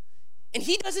 And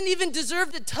he doesn't even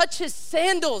deserve to touch his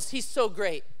sandals. He's so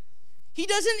great. He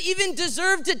doesn't even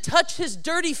deserve to touch his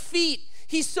dirty feet.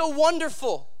 He's so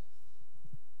wonderful.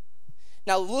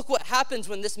 Now look what happens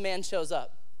when this man shows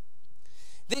up.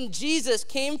 Then Jesus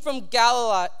came from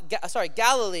Galilee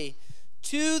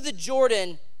to the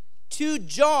Jordan to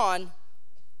John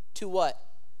to what?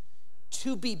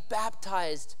 To be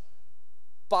baptized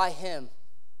by him.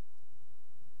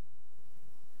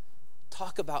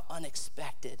 Talk about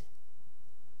unexpected.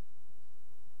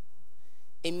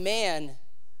 A man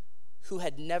who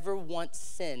had never once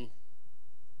sinned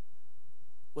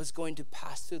was going to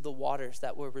pass through the waters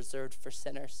that were reserved for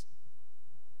sinners.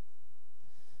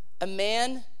 A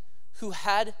man who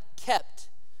had kept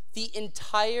the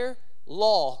entire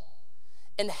law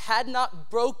and had not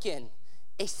broken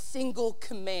a single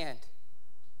command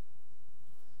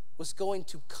was going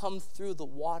to come through the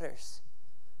waters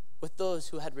with those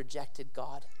who had rejected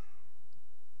God.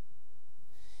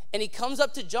 And he comes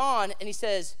up to John and he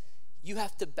says, you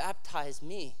have to baptize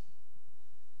me.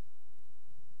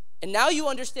 And now you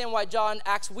understand why John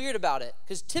acts weird about it.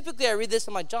 Because typically I read this,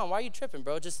 I'm like, John, why are you tripping,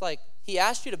 bro? Just like, he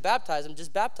asked you to baptize him,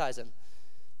 just baptize him.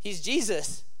 He's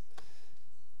Jesus.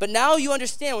 But now you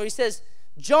understand where he says,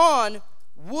 John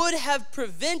would have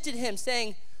prevented him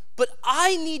saying, but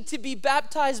I need to be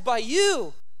baptized by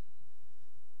you.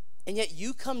 And yet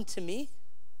you come to me?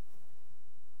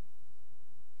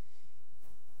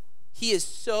 He is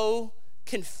so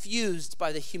confused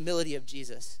by the humility of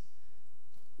Jesus.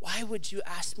 Why would you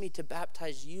ask me to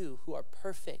baptize you who are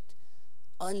perfect,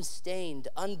 unstained,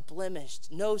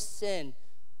 unblemished, no sin?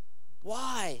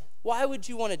 Why? Why would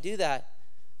you want to do that?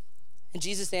 And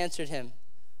Jesus answered him,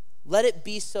 let it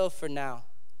be so for now,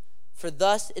 for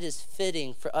thus it is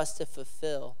fitting for us to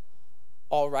fulfill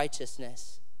all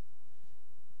righteousness.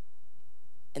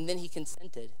 And then he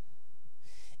consented.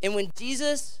 And when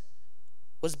Jesus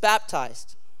was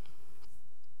baptized,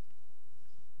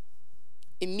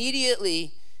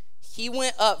 immediately he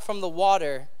went up from the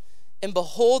water, and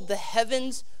behold, the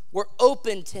heavens were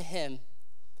opened to him.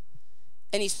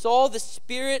 And he saw the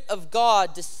Spirit of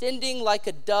God descending like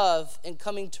a dove and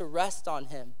coming to rest on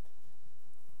him.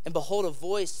 And behold, a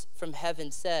voice from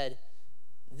heaven said,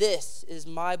 "This is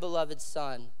my beloved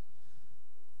Son,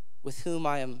 with whom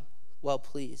I am well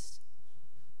pleased."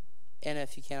 Anna,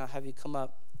 if you can, I'll have you come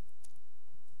up.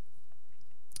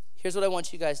 Here's what I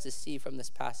want you guys to see from this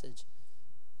passage.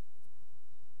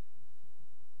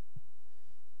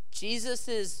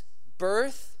 Jesus'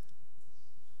 birth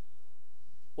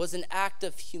was an act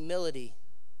of humility,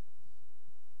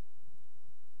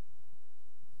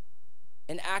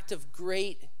 an act of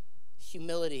great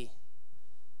humility,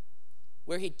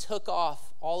 where he took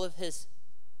off all of his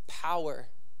power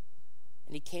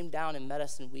and he came down and met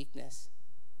us in weakness.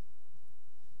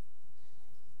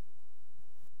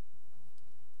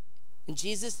 And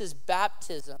Jesus'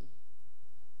 baptism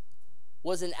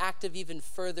was an act of even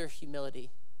further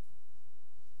humility,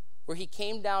 where he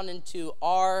came down into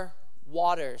our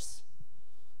waters,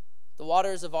 the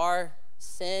waters of our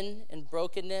sin and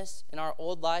brokenness in our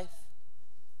old life.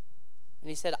 And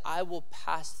he said, "I will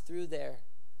pass through there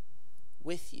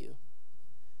with you."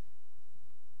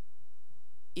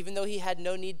 Even though he had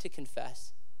no need to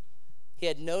confess, he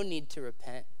had no need to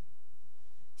repent,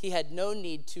 he had no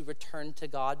need to return to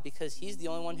God, because he's the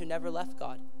only one who never left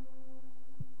God.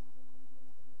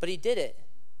 But he did it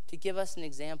to give us an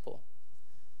example.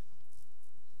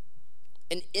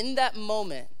 And in that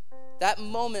moment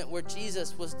where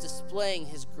Jesus was displaying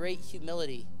his great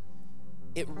humility,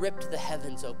 it ripped the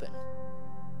heavens open.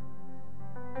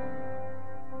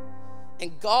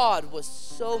 And God was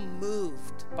so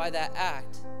moved by that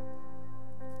act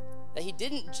that he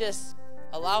didn't just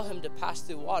allow him to pass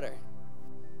through water,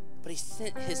 but he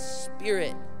sent his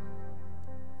Spirit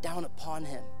down upon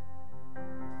him.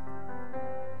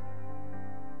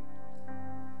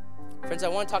 Friends, I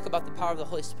want to talk about the power of the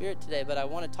Holy Spirit today, but I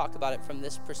want to talk about it from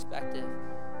this perspective.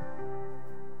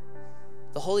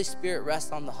 The Holy Spirit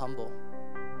rests on the humble.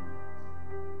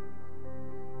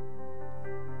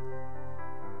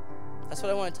 That's what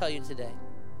I want to tell you today.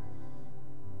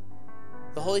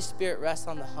 The Holy Spirit rests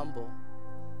on the humble.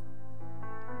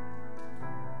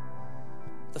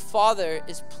 The Father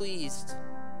is pleased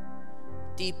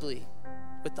deeply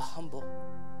with the humble.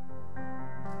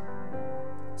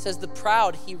 It says the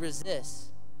proud he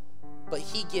resists, but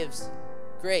he gives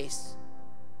grace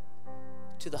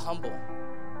to the humble.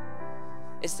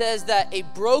 It says that a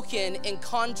broken and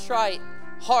contrite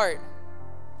heart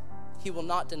he will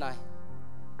not deny.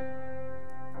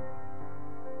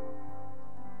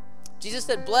 Jesus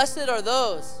said, "Blessed are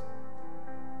those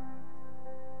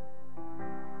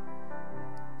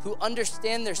who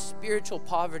understand their spiritual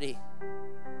poverty,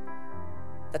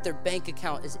 that their bank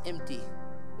account is empty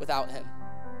without him.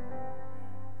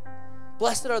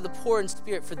 Blessed are the poor in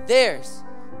spirit, for theirs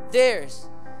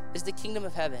is the kingdom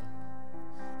of heaven."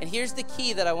 And here's the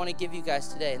key that I want to give you guys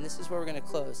today, and this is where we're going to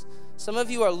close. Some of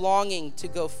you are longing to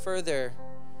go further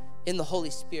in the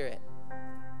Holy Spirit.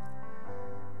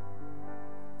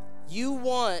 You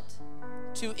want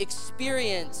to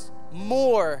experience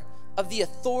more of the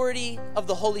authority of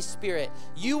the Holy Spirit.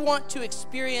 You want to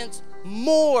experience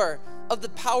more of the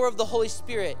power of the Holy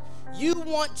Spirit. You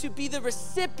want to be the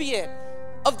recipient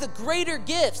of the greater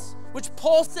gifts, which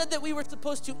Paul said that we were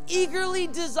supposed to eagerly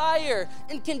desire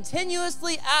and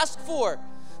continuously ask for.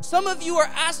 Some of you are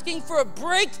asking for a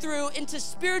breakthrough into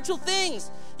spiritual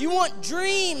things. You want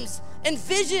dreams and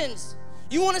visions.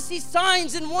 You want to see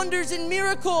signs and wonders and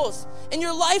miracles. In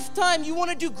your lifetime, you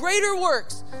want to do greater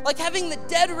works, like having the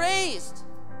dead raised.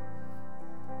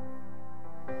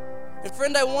 And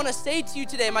friend, I want to say to you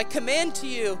today, my command to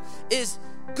you is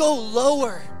go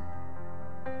lower.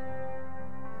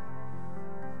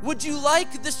 Would you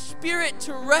like the Spirit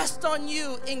to rest on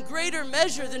you in greater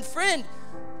measure? Then friend,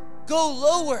 go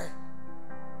lower.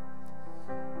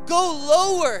 Go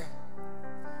lower.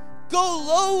 Go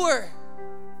lower.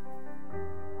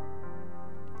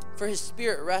 For his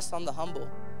Spirit rests on the humble.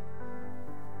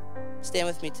 Stand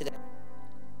with me today.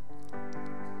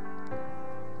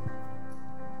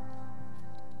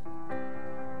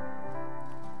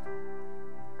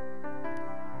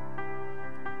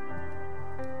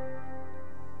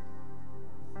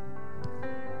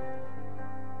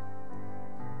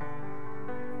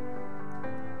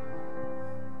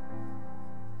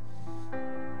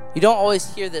 You don't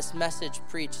always hear this message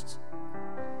preached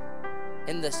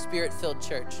in the Spirit-filled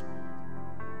church,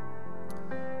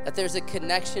 that there's a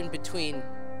connection between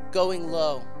going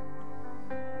low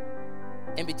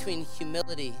and between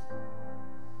humility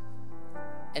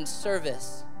and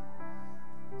service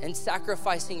and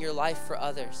sacrificing your life for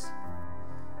others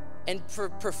and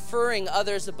preferring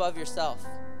others above yourself.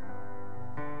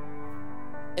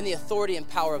 in the authority and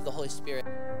power of the Holy Spirit.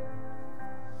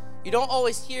 You don't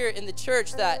always hear in the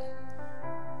church that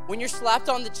when you're slapped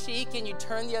on the cheek and you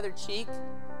turn the other cheek,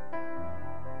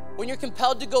 when you're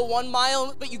compelled to go 1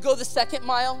 mile, but you go the 2nd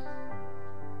mile,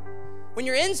 when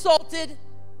you're insulted,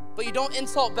 but you don't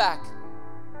insult back,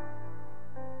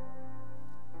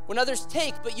 when others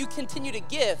take, but you continue to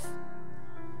give,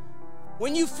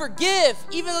 when you forgive,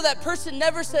 even though that person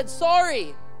never said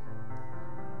sorry,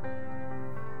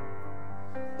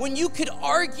 when you could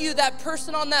argue that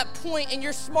person on that point and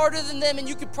you're smarter than them and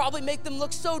you could probably make them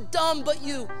look so dumb, but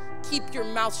you keep your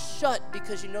mouth shut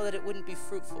because you know that it wouldn't be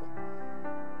fruitful.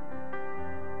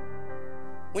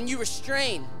 When you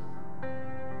restrain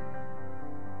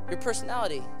your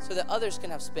personality so that others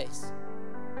can have space.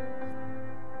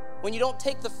 When you don't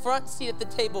take the front seat at the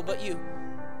table, but you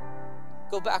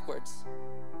go backwards.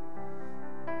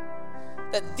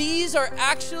 That these are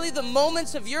actually the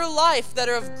moments of your life that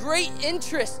are of great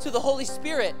interest to the Holy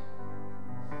Spirit.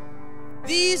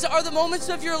 These are the moments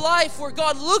of your life where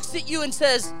God looks at you and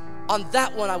says, on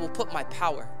that one I will put my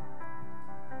power.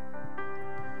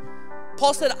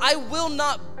 Paul said, I will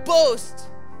not boast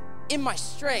in my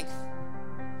strength.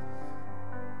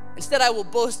 Instead, I will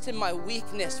boast in my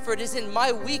weakness, for it is in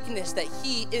my weakness that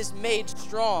he is made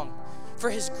strong. For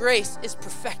his grace is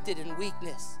perfected in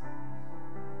weakness.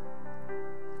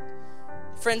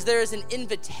 Friends, there is an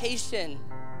invitation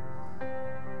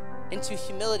into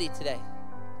humility today.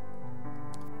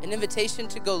 An invitation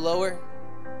to go lower.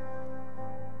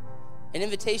 An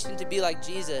invitation to be like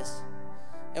Jesus.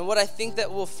 And what I think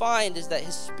that we'll find is that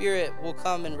his Spirit will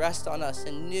come and rest on us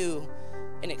in new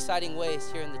and exciting ways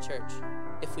here in the church,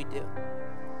 if we do.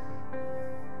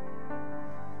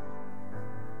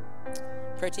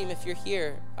 Prayer team, if you're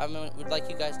here, I would like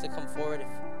you guys to come forward.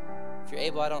 If you're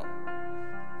able,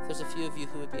 there's a few of you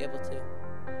who would be able to.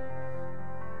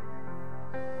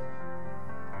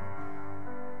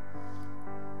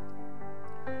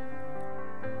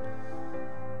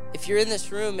 If you're in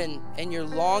this room and you're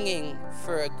longing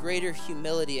for a greater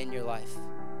humility in your life,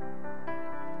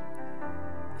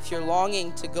 if you're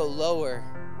longing to go lower,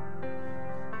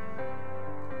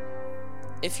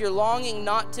 if you're longing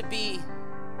not to be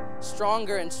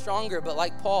stronger and stronger, but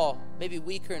like Paul, maybe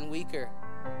weaker and weaker,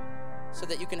 so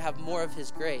that you can have more of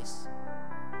his grace,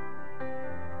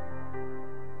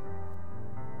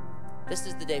 this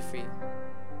is the day for you.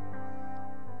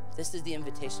 This is the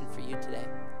invitation for you today.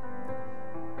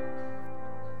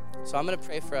 So I'm going to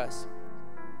pray for us.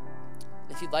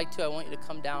 If you'd like to, I want you to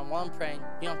come down while I'm praying.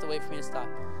 You don't have to wait for me to stop.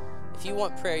 If you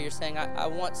want prayer, you're saying, I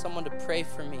want someone to pray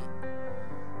for me.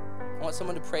 I want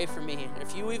someone to pray for me.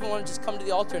 If you even want to just come to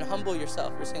the altar and humble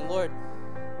yourself, you're saying, Lord,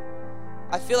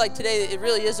 I feel like today it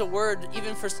really is a word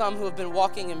even for some who have been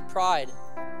walking in pride.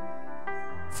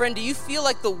 Friend, do you feel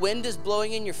like the wind is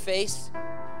blowing in your face?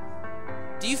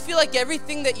 Do you feel like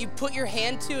everything that you put your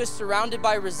hand to is surrounded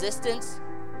by resistance?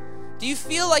 Do you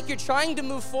feel like you're trying to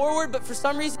move forward, but for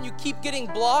some reason you keep getting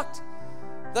blocked?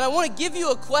 Then I want to give you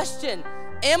a question.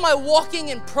 Am I walking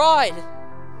in pride?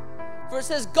 For it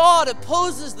says, God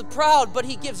opposes the proud, but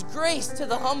he gives grace to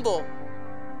the humble.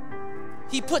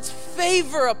 He puts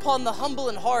favor upon the humble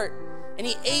in heart, and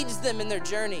he aids them in their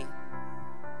journey.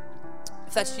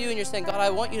 If that's you and you're saying, God, I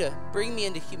want you to bring me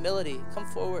into humility, come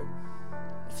forward.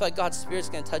 I feel like God's Spirit's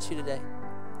going to touch you today.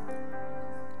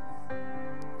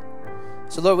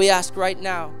 So Lord, we ask right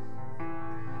now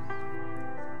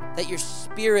that your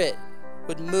Spirit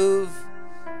would move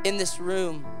in this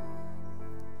room.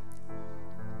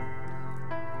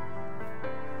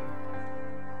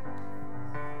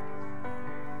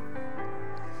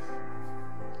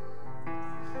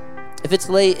 If it's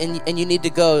late and you need to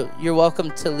go, you're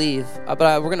welcome to leave. But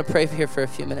we're going to pray here for a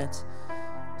few minutes.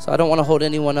 So I don't want to hold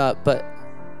anyone up, but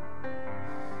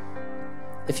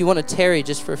if you want to tarry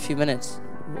just for a few minutes,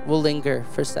 we'll linger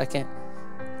for a second.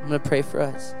 I'm going to pray for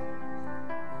us.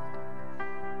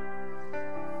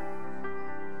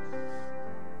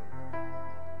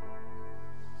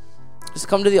 Just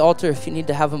come to the altar if you need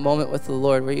to have a moment with the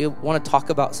Lord where you want to talk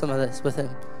about some of this with him.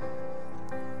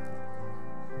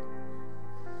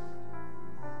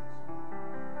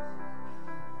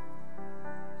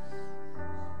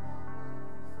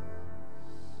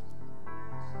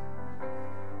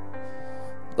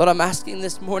 Lord, I'm asking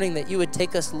this morning that you would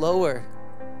take us lower.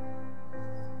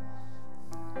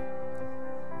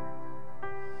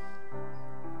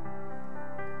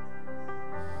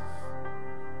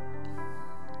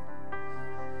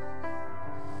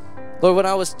 Lord, when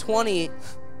I was 20,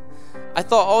 I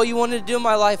thought all you wanted to do in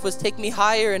my life was take me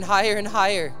higher and higher and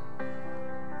higher.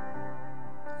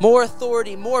 More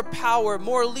authority, more power,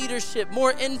 more leadership,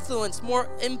 more influence, more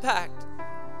impact.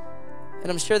 And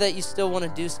I'm sure that you still want to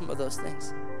do some of those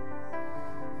things.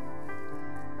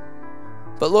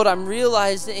 But Lord, I'm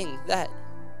realizing that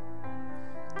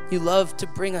you love to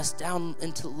bring us down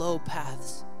into low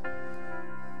paths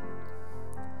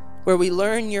where we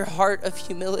learn your heart of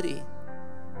humility.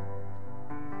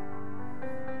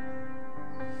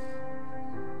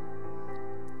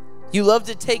 You love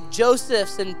to take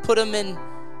Josephs and put them in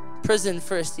prison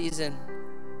for a season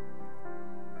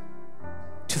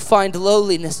to find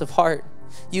lowliness of heart.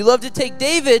 You love to take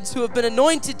Davids who have been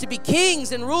anointed to be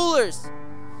kings and rulers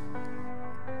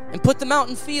and put them out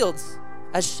in fields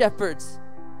as shepherds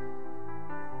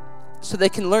so they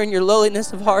can learn your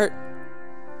lowliness of heart.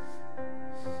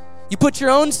 You put your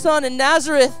own son in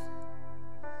Nazareth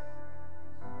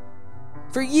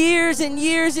for years and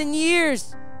years and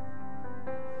years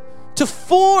to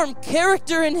form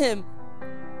character in him.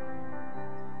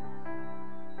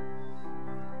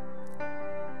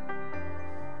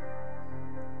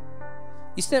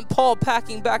 You sent Paul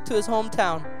packing back to his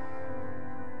hometown.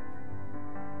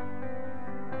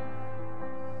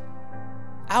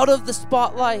 Out of the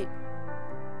spotlight.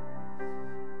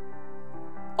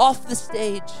 Off the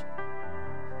stage.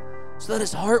 So that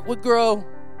his heart would grow.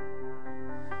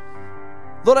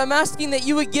 Lord, I'm asking that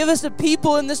you would give us a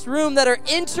people in this room that are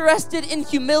interested in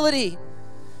humility.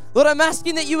 Lord, I'm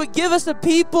asking that you would give us a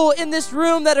people in this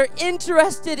room that are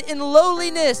interested in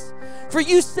lowliness. For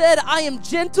you said, I am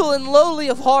gentle and lowly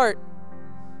of heart.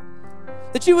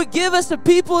 That you would give us a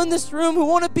people in this room who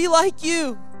want to be like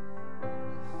you.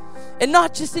 And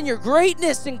not just in your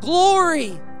greatness and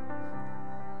glory,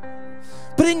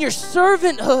 but in your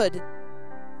servanthood.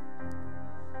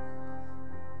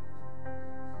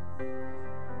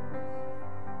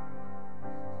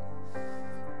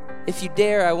 If you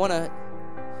dare, I want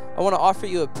to offer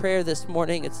you a prayer this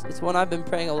morning. It's one I've been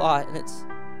praying a lot, and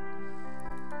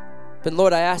but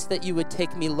Lord, I ask that you would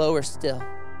take me lower still.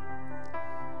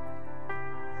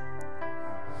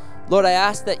 Lord, I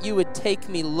ask that you would take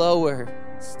me lower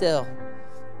still.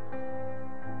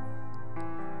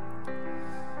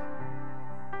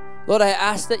 Lord, I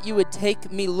ask that you would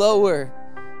take me lower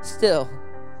still.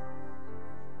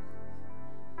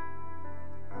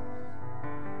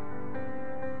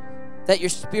 That your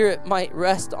Spirit might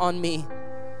rest on me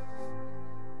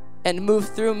and move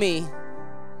through me.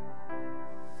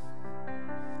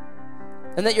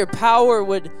 And that your power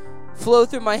would flow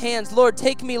through my hands. Lord,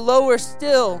 take me lower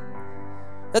still.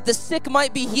 That the sick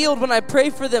might be healed when I pray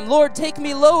for them. Lord, take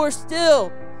me lower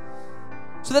still.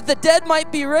 So that the dead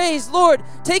might be raised. Lord,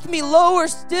 take me lower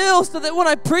still so that when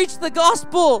I preach the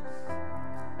gospel,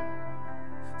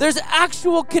 there's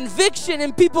actual conviction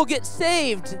and people get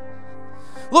saved.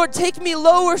 Lord, take me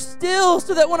lower still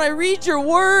so that when I read your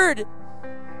word,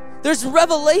 there's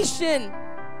revelation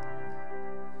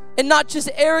and not just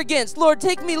arrogance. Lord,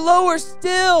 take me lower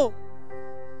still.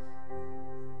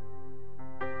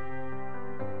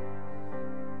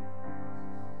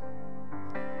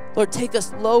 Lord, take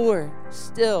us lower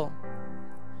still.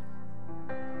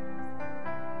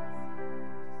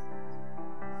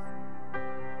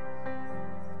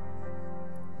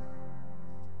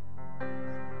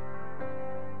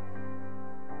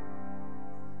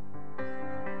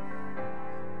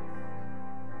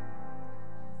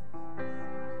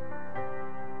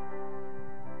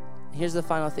 Here's the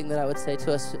final thing that I would say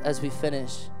to us as we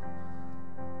finish.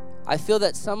 I feel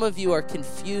that some of you are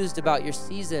confused about your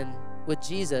season with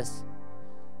Jesus.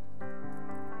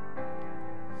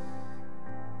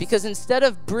 Because instead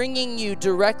of bringing you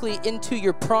directly into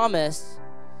your promise,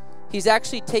 he's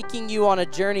actually taking you on a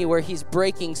journey where he's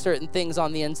breaking certain things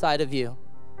on the inside of you.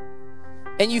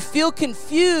 And you feel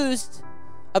confused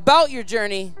about your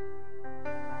journey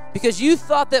because you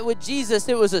thought that with Jesus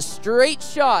it was a straight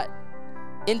shot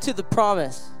into the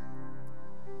promise.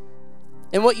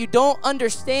 And what you don't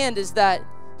understand is that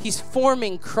he's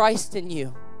forming Christ in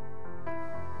you.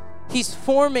 He's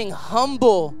forming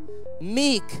humble,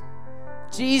 meek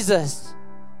Jesus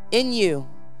in you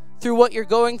through what you're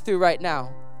going through right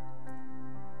now.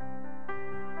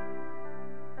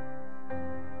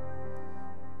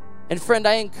 And friend,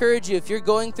 I encourage you, if you're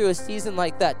going through a season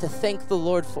like that, to thank the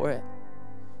Lord for it.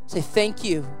 Say, thank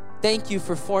you. Thank you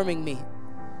for forming me.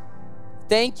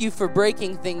 Thank you for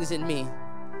breaking things in me.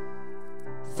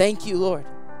 Thank you, Lord.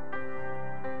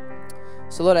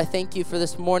 So, Lord, I thank you for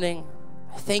this morning.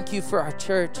 I thank you for our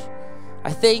church.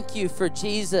 I thank you for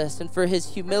Jesus and for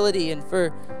his humility and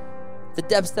for the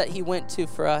depths that he went to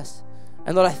for us.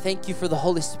 And Lord, I thank you for the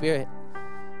Holy Spirit,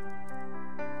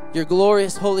 your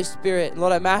glorious Holy Spirit. And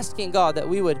Lord, I'm asking, God, that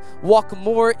we would walk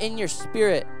more in your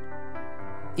Spirit,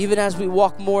 even as we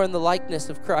walk more in the likeness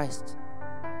of Christ.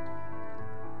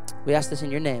 We ask this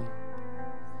in your name.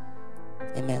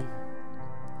 Amen.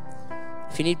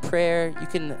 If you need prayer, you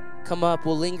can come up.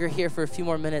 We'll linger here for a few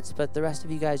more minutes, but the rest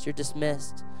of you guys, you're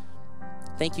dismissed.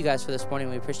 Thank you guys for this morning.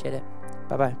 We appreciate it.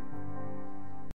 Bye-bye.